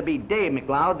don't happen to be Dave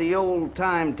McLeod, the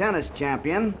old-time tennis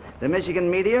champion, the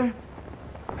Michigan meteor?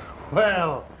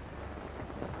 Well,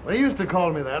 they used to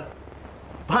call me that.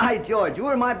 By George, you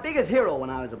were my biggest hero when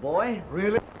I was a boy.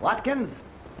 Really? Watkins,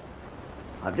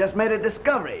 I've just made a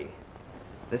discovery.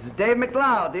 This is Dave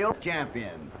McLeod, the old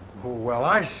champion. Oh, well,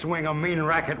 I swing a mean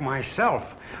racket myself.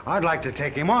 I'd like to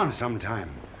take him on sometime.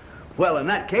 Well, in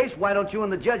that case, why don't you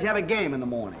and the judge have a game in the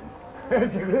morning?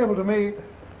 It's agreeable to me.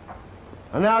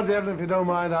 And now, Devlin, if you don't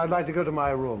mind, I'd like to go to my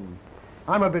room.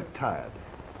 I'm a bit tired.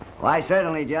 Why,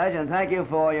 certainly, Judge, and thank you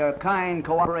for your kind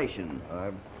cooperation.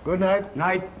 Good night.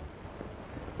 Night.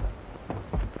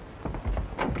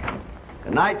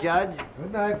 Good night, Judge.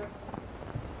 Good night.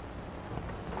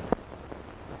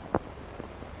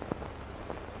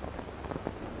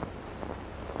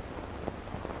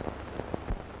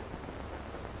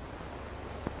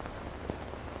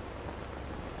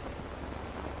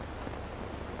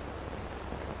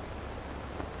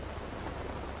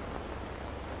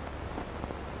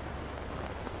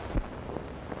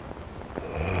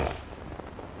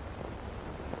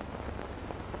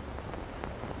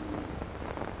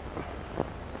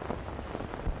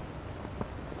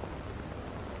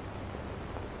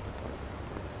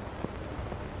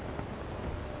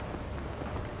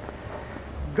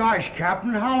 Gosh,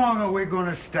 Captain, how long are we going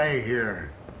to stay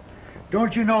here?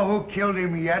 Don't you know who killed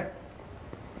him yet?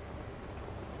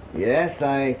 Yes,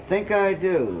 I think I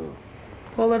do.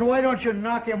 Well, then why don't you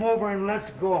knock him over and let's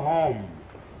go home?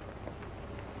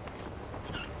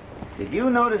 Did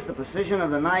you notice the position of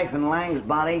the knife in Lang's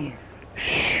body?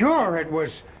 Sure, it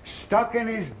was stuck in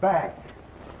his back.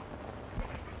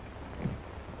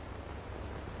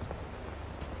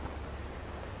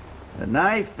 The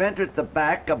knife entered the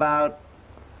back about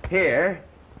here,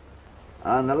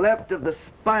 on the left of the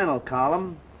spinal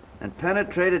column, and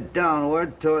penetrated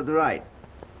downward toward the right.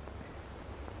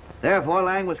 Therefore,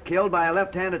 Lang was killed by a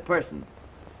left-handed person.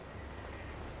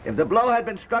 If the blow had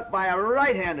been struck by a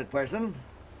right-handed person,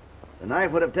 the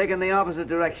knife would have taken the opposite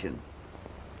direction.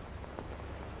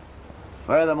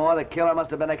 Furthermore, the killer must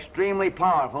have been extremely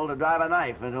powerful to drive a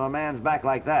knife into a man's back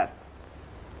like that.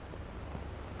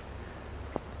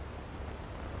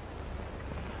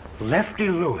 Lefty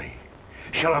Louie.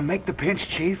 Shall I make the pinch,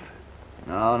 Chief?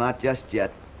 No, not just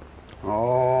yet. Oh,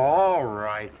 all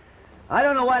right. I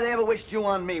don't know why they ever wished you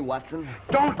on me, Watson.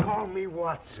 Don't call me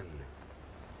Watson.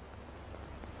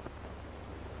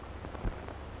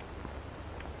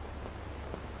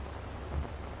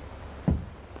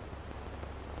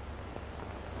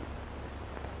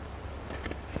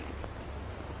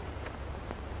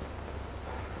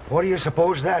 What do you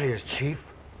suppose that is, Chief?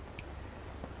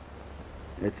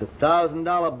 It's a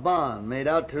 $1,000 bond made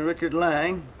out to Richard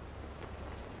Lang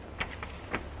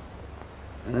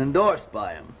and endorsed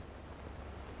by him.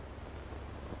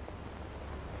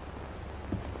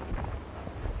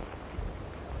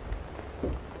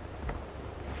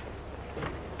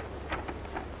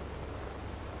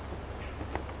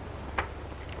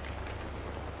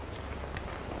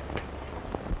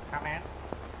 Come in.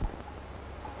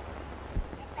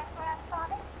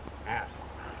 Yes.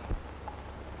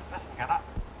 Listen, Genna,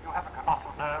 you have a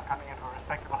colossal nerve coming into a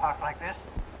respectable house like this.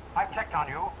 I've checked on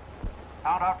you.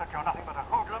 Found out that you're nothing but a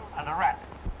hoodlum and a rat.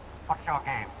 What's your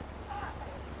game?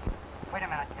 Wait a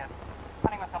minute, kid.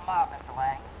 Running with the mob, Mr.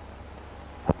 Lang.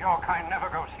 Your kind never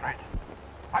goes straight.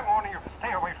 I'm warning you to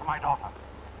stay away from my daughter.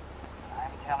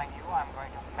 I'm telling you, I'm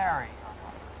going to marry your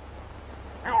daughter.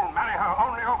 You'll marry her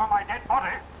only over my dead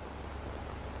body.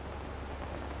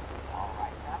 All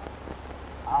right, then.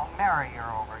 I'll marry her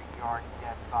over your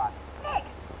dead body. Nick,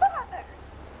 what on earth?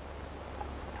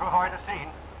 To avoid a scene,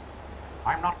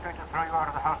 I'm not going to throw you out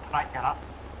of the house tonight, Genna.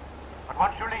 But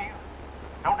once you leave,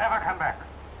 don't ever come back.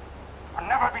 And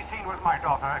never be seen with my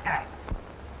daughter again.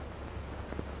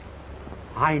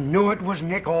 I knew it was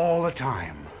Nick all the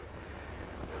time.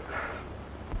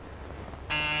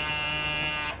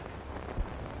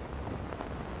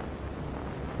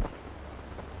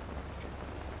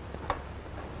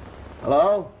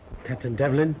 Hello? Captain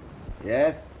Devlin?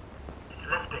 Yes?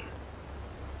 Lefty,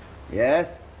 Yes?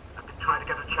 I've been trying to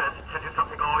get a chance to tell you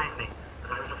something all evening,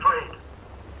 but I was afraid.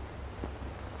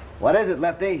 What is it,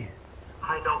 Lefty?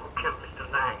 I know who killed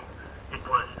Mr. Lang. It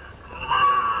was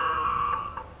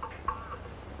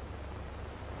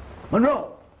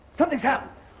Monroe! Something's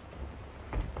happened!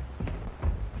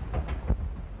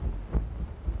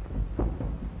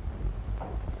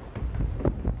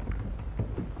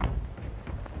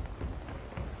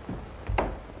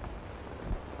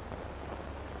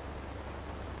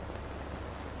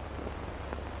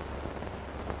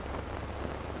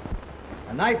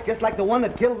 A knife just like the one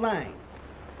that killed Lang.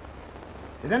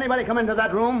 Did anybody come into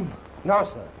that room? No,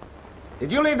 sir.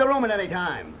 Did you leave the room at any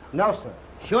time? No, sir.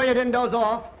 Sure you didn't doze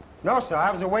off? No, sir.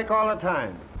 I was awake all the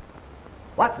time.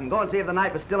 Watson, go and see if the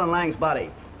knife is still in Lang's body.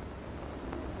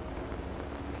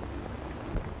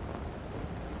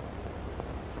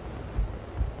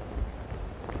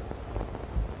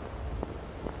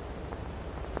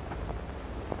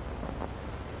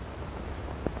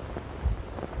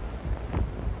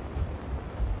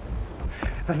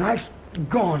 The knife's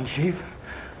gone, Chief.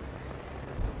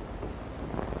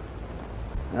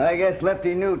 I guess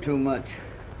Lefty knew too much.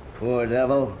 Poor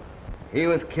devil. He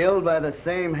was killed by the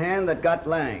same hand that got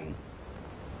Lang.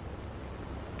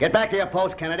 Get back to your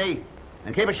post, Kennedy,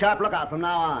 and keep a sharp lookout from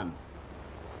now on.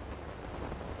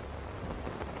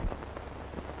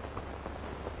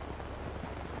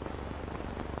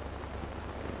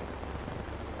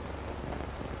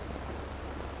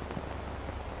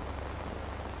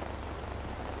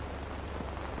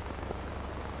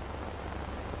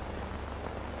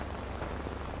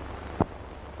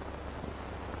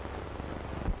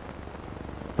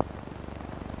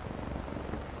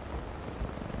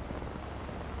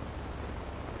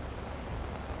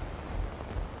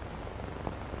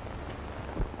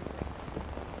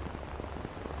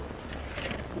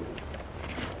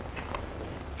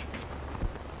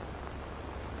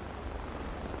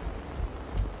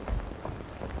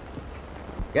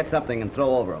 Get something and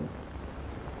throw over him.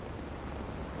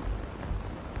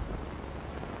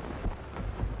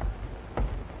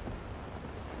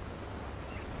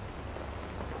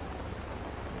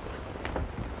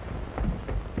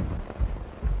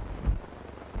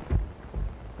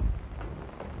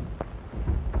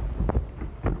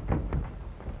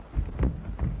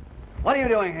 What are you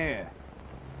doing here?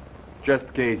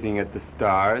 Just gazing at the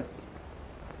stars.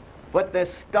 Put this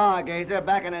stargazer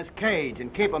back in his cage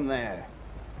and keep him there.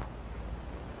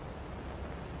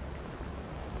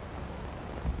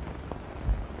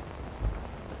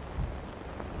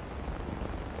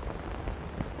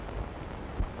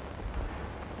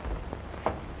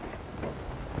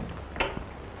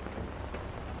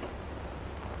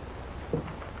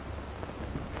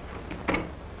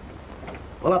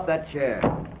 Pull up that chair.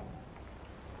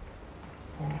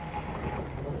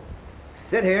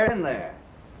 Sit here in there.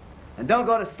 And don't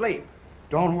go to sleep.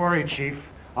 Don't worry, Chief.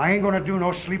 I ain't gonna do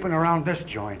no sleeping around this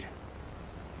joint.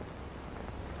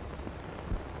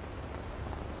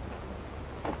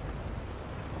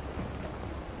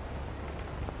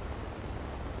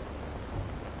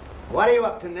 What are you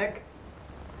up to, Nick?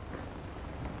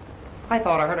 I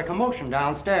thought I heard a commotion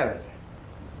downstairs.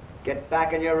 Get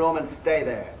back in your room and stay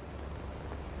there.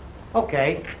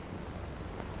 Okay.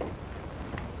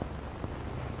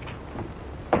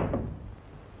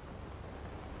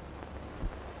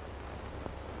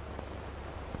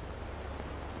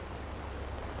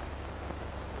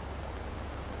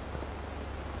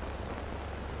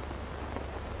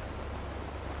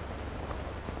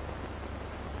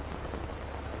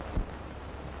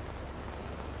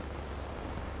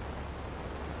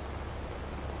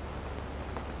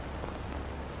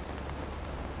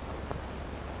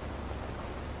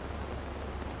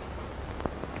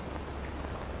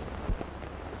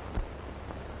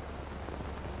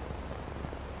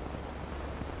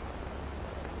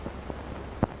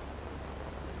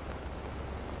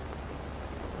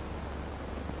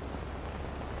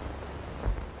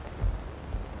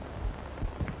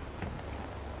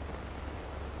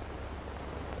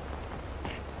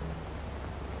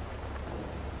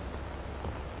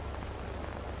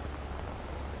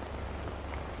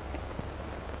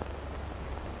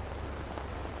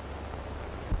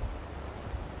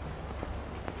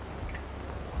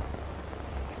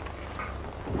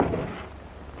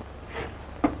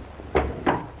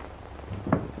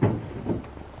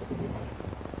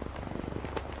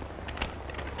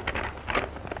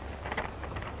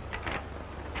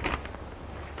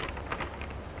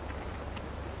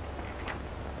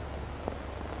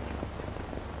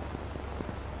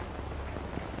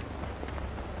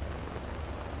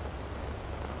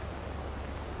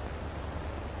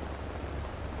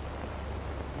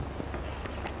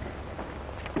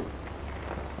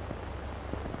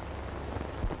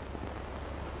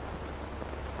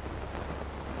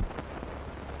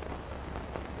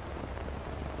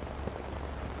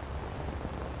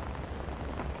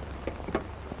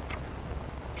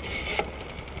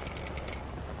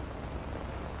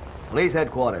 Police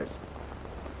headquarters.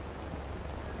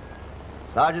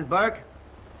 Sergeant Burke,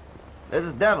 this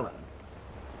is Devlin.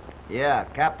 Yeah,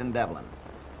 Captain Devlin.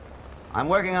 I'm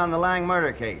working on the Lang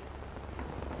murder case.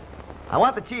 I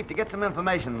want the chief to get some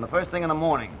information the first thing in the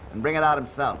morning and bring it out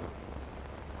himself.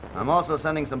 I'm also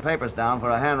sending some papers down for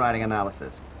a handwriting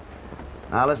analysis.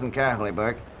 Now listen carefully,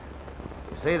 Burke.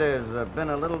 You see, there's been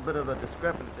a little bit of a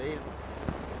discrepancy.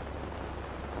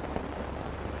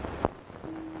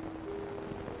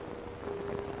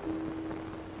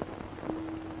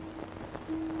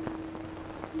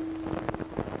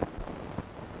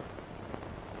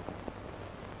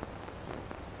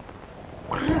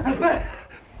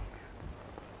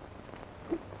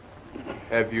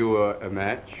 Have you a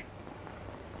match?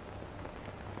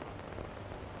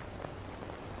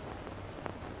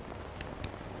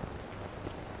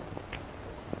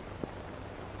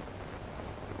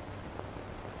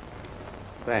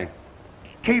 Thanks.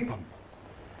 Keep him.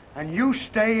 And you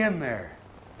stay in there.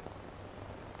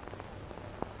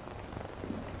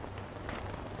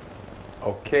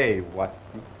 Okay,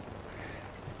 Watson.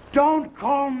 Don't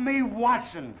call me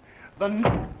Watson.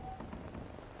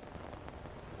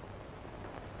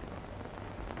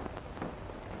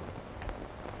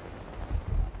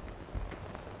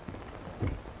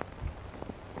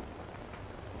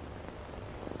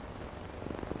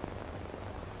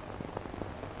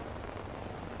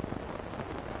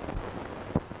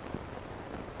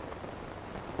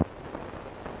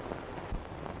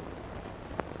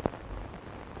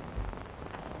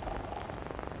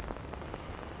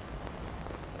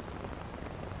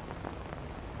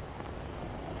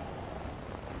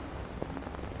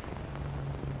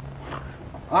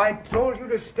 I told you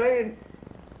to stay in...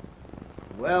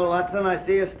 Well, Watson, I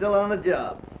see you're still on the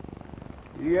job.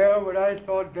 Yeah, but I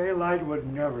thought daylight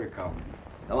would never come.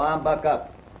 Come on, buck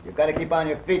up. You've got to keep on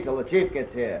your feet till the chief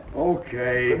gets here.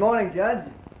 Okay. Good morning, Judge.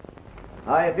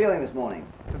 How are you feeling this morning?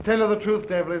 To tell you the truth,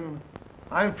 Devlin,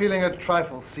 I'm feeling a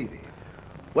trifle seedy.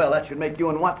 Well, that should make you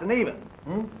and Watson even.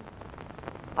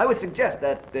 I would suggest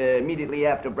that immediately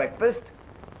after breakfast,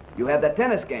 you have that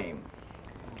tennis game.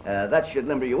 That should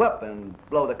limber you up and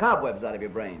blow the cobwebs out of your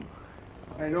brain.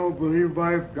 I don't believe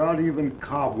I've got even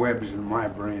cobwebs in my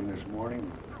brain this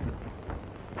morning.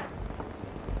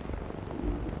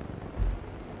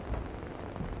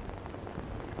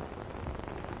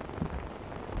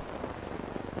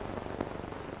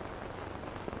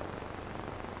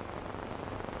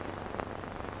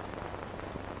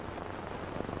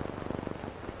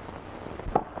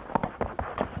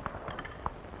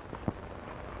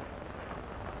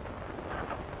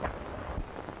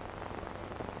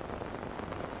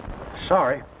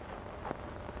 Sorry.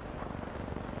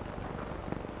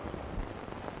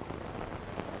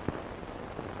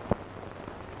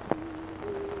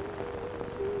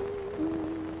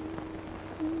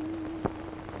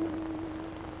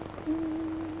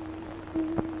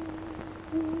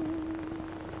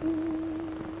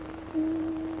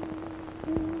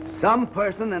 Some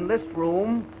person in this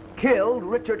room killed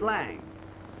Richard Lang.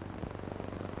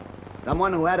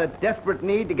 Someone who had a desperate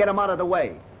need to get him out of the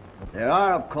way. There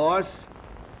are, of course,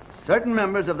 certain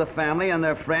members of the family and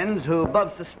their friends who are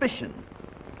above suspicion.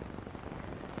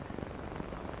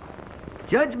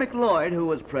 Judge McLeod, who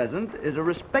was present, is a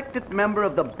respected member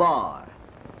of the bar,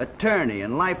 attorney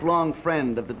and lifelong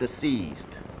friend of the deceased.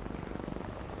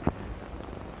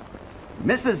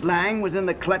 Mrs. Lang was in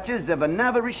the clutches of an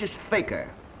avaricious faker.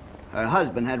 Her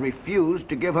husband had refused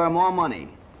to give her more money.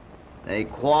 They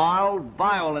quarreled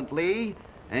violently,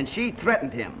 and she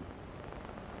threatened him.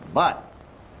 But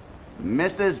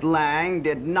Mrs. Lang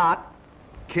did not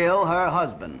kill her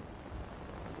husband.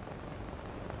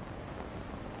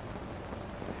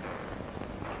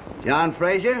 John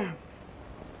Frazer,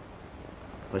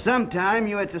 for some time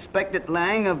you had suspected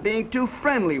Lang of being too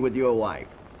friendly with your wife.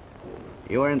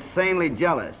 You were insanely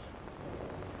jealous.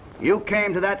 You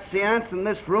came to that séance in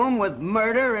this room with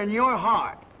murder in your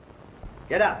heart.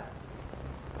 Get up.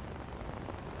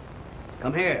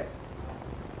 Come here.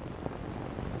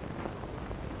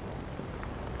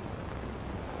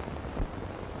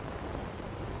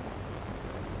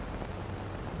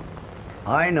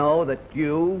 I know that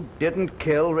you didn't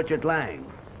kill Richard Lang.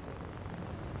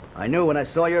 I knew when I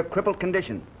saw your crippled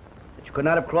condition that you could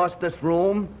not have crossed this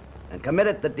room and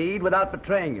committed the deed without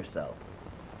betraying yourself.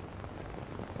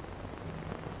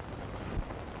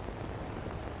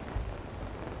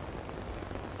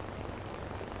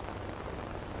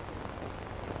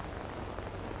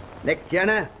 Nick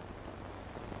Genna,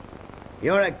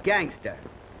 you're a gangster,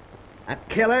 a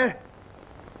killer,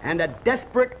 and a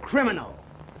desperate criminal.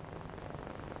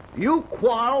 You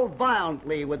quarreled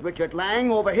violently with Richard Lang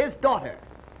over his daughter.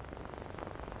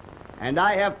 And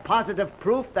I have positive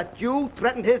proof that you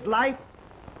threatened his life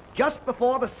just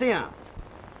before the séance.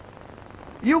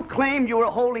 You claimed you were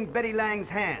holding Betty Lang's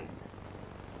hand,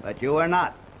 but you were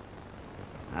not.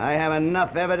 I have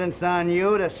enough evidence on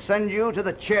you to send you to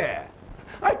the chair.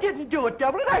 I didn't do it,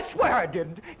 Devlin. I swear I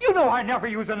didn't. You know I never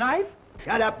use a knife.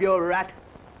 Shut up, you rat.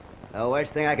 The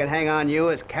worst thing I can hang on you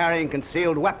is carrying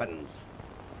concealed weapons.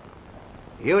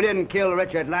 You didn't kill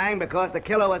Richard Lang because the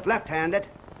killer was left-handed,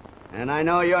 and I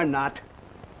know you're not.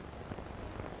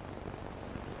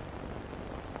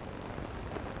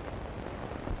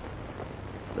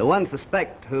 The one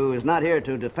suspect who is not here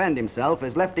to defend himself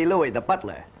is Lefty Louie, the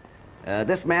butler.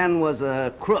 This man was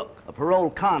a crook, a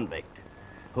parole convict,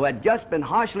 who had just been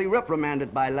harshly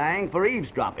reprimanded by Lang for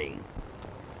eavesdropping.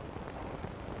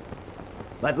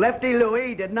 But Lefty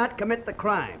Louie did not commit the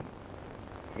crime.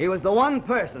 He was the one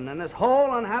person in this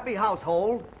whole unhappy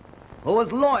household who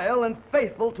was loyal and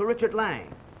faithful to Richard Lang.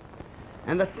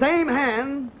 And the same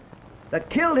hand that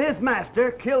killed his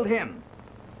master killed him.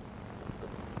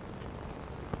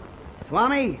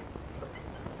 Swami,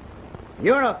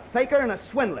 you're a faker and a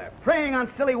swindler, preying on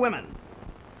silly women.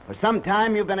 For some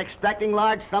time, you've been extracting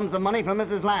large sums of money from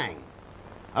Mrs. Lang.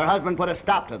 Her husband put a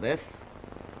stop to this.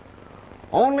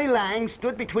 Only Lang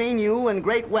stood between you and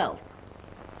great wealth.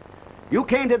 You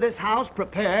came to this house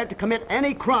prepared to commit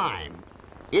any crime,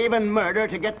 even murder,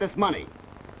 to get this money.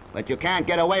 But you can't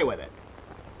get away with it.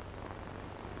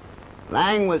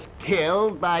 Lang was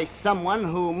killed by someone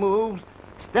who moved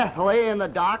stealthily in the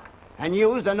dark and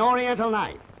used an Oriental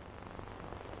knife.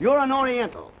 You're an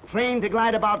Oriental, trained to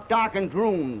glide about darkened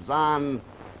rooms on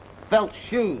felt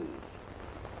shoes.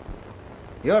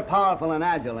 You're powerful and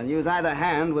agile and use either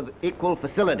hand with equal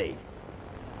facility.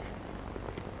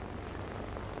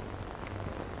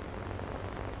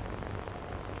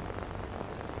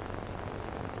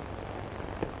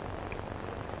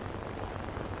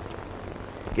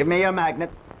 Give me your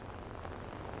magnet.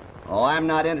 Oh, I'm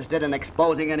not interested in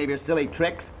exposing any of your silly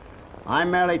tricks. I'm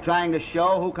merely trying to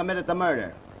show who committed the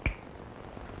murder.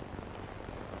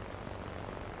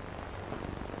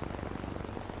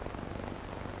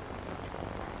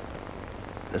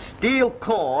 The steel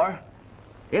core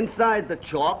inside the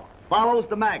chalk follows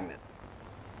the magnet.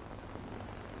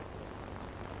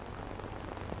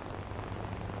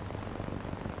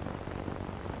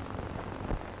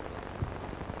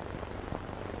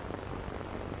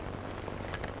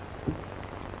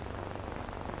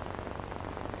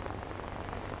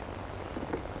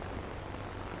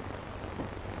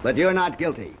 But you're not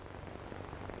guilty.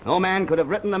 No man could have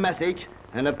written the message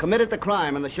and have committed the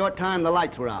crime in the short time the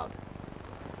lights were out.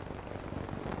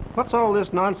 What's all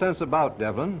this nonsense about,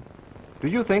 Devlin? Do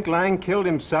you think Lang killed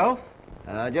himself?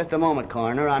 Just a moment,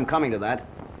 Coroner. I'm coming to that.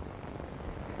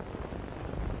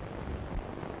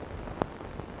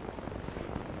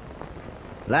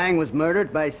 Lang was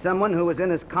murdered by someone who was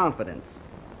in his confidence.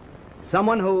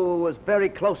 Someone who was very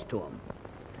close to him.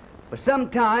 For some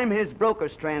time, his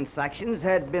broker's transactions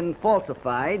had been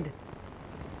falsified,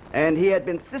 and he had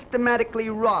been systematically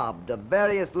robbed of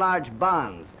various large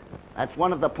bonds. That's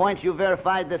one of the points you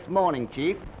verified this morning,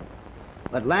 Chief.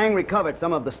 But Lang recovered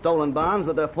some of the stolen bonds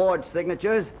with their forged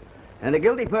signatures, and the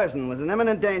guilty person was in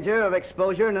imminent danger of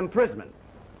exposure and imprisonment.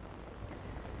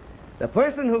 The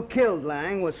person who killed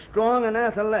Lang was strong and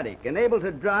athletic, and able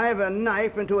to drive a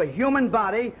knife into a human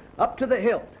body up to the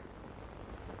hilt.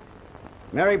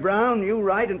 Mary Brown, you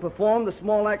write and perform the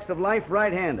small acts of life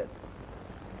right-handed.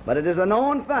 But it is a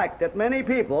known fact that many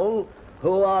people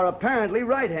who are apparently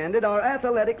right-handed are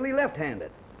athletically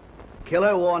left-handed.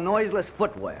 Killer wore noiseless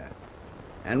footwear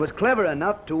and was clever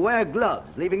enough to wear gloves,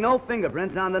 leaving no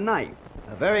fingerprints on the knife.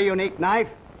 A very unique knife,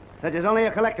 such as only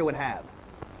a collector would have.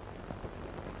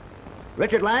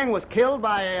 Richard Lang was killed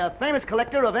by a famous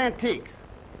collector of antiques,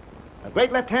 a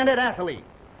great left-handed athlete,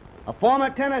 a former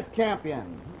tennis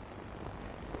champion,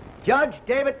 Judge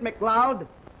David McLeod,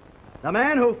 the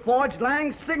man who forged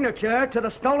Lang's signature to the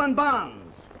stolen bonds.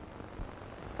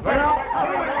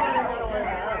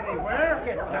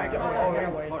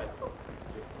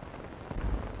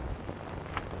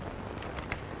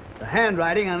 The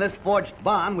handwriting on this forged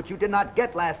bond, which you did not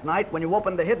get last night when you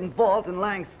opened the hidden vault in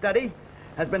Lang's study,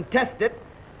 has been tested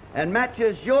and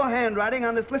matches your handwriting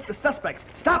on this list of suspects.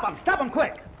 Stop them! Stop them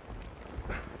quick!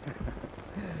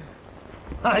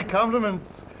 My compliments,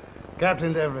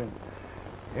 Captain Devlin.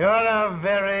 You're a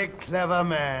very clever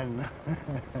man.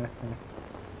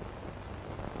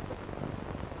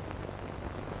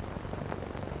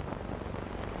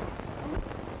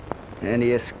 And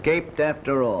he escaped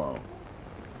after all.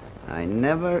 I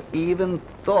never even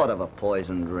thought of a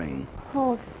poisoned ring.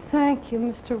 Oh, thank you,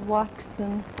 Mr.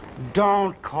 Watson.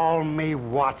 Don't call me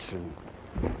Watson.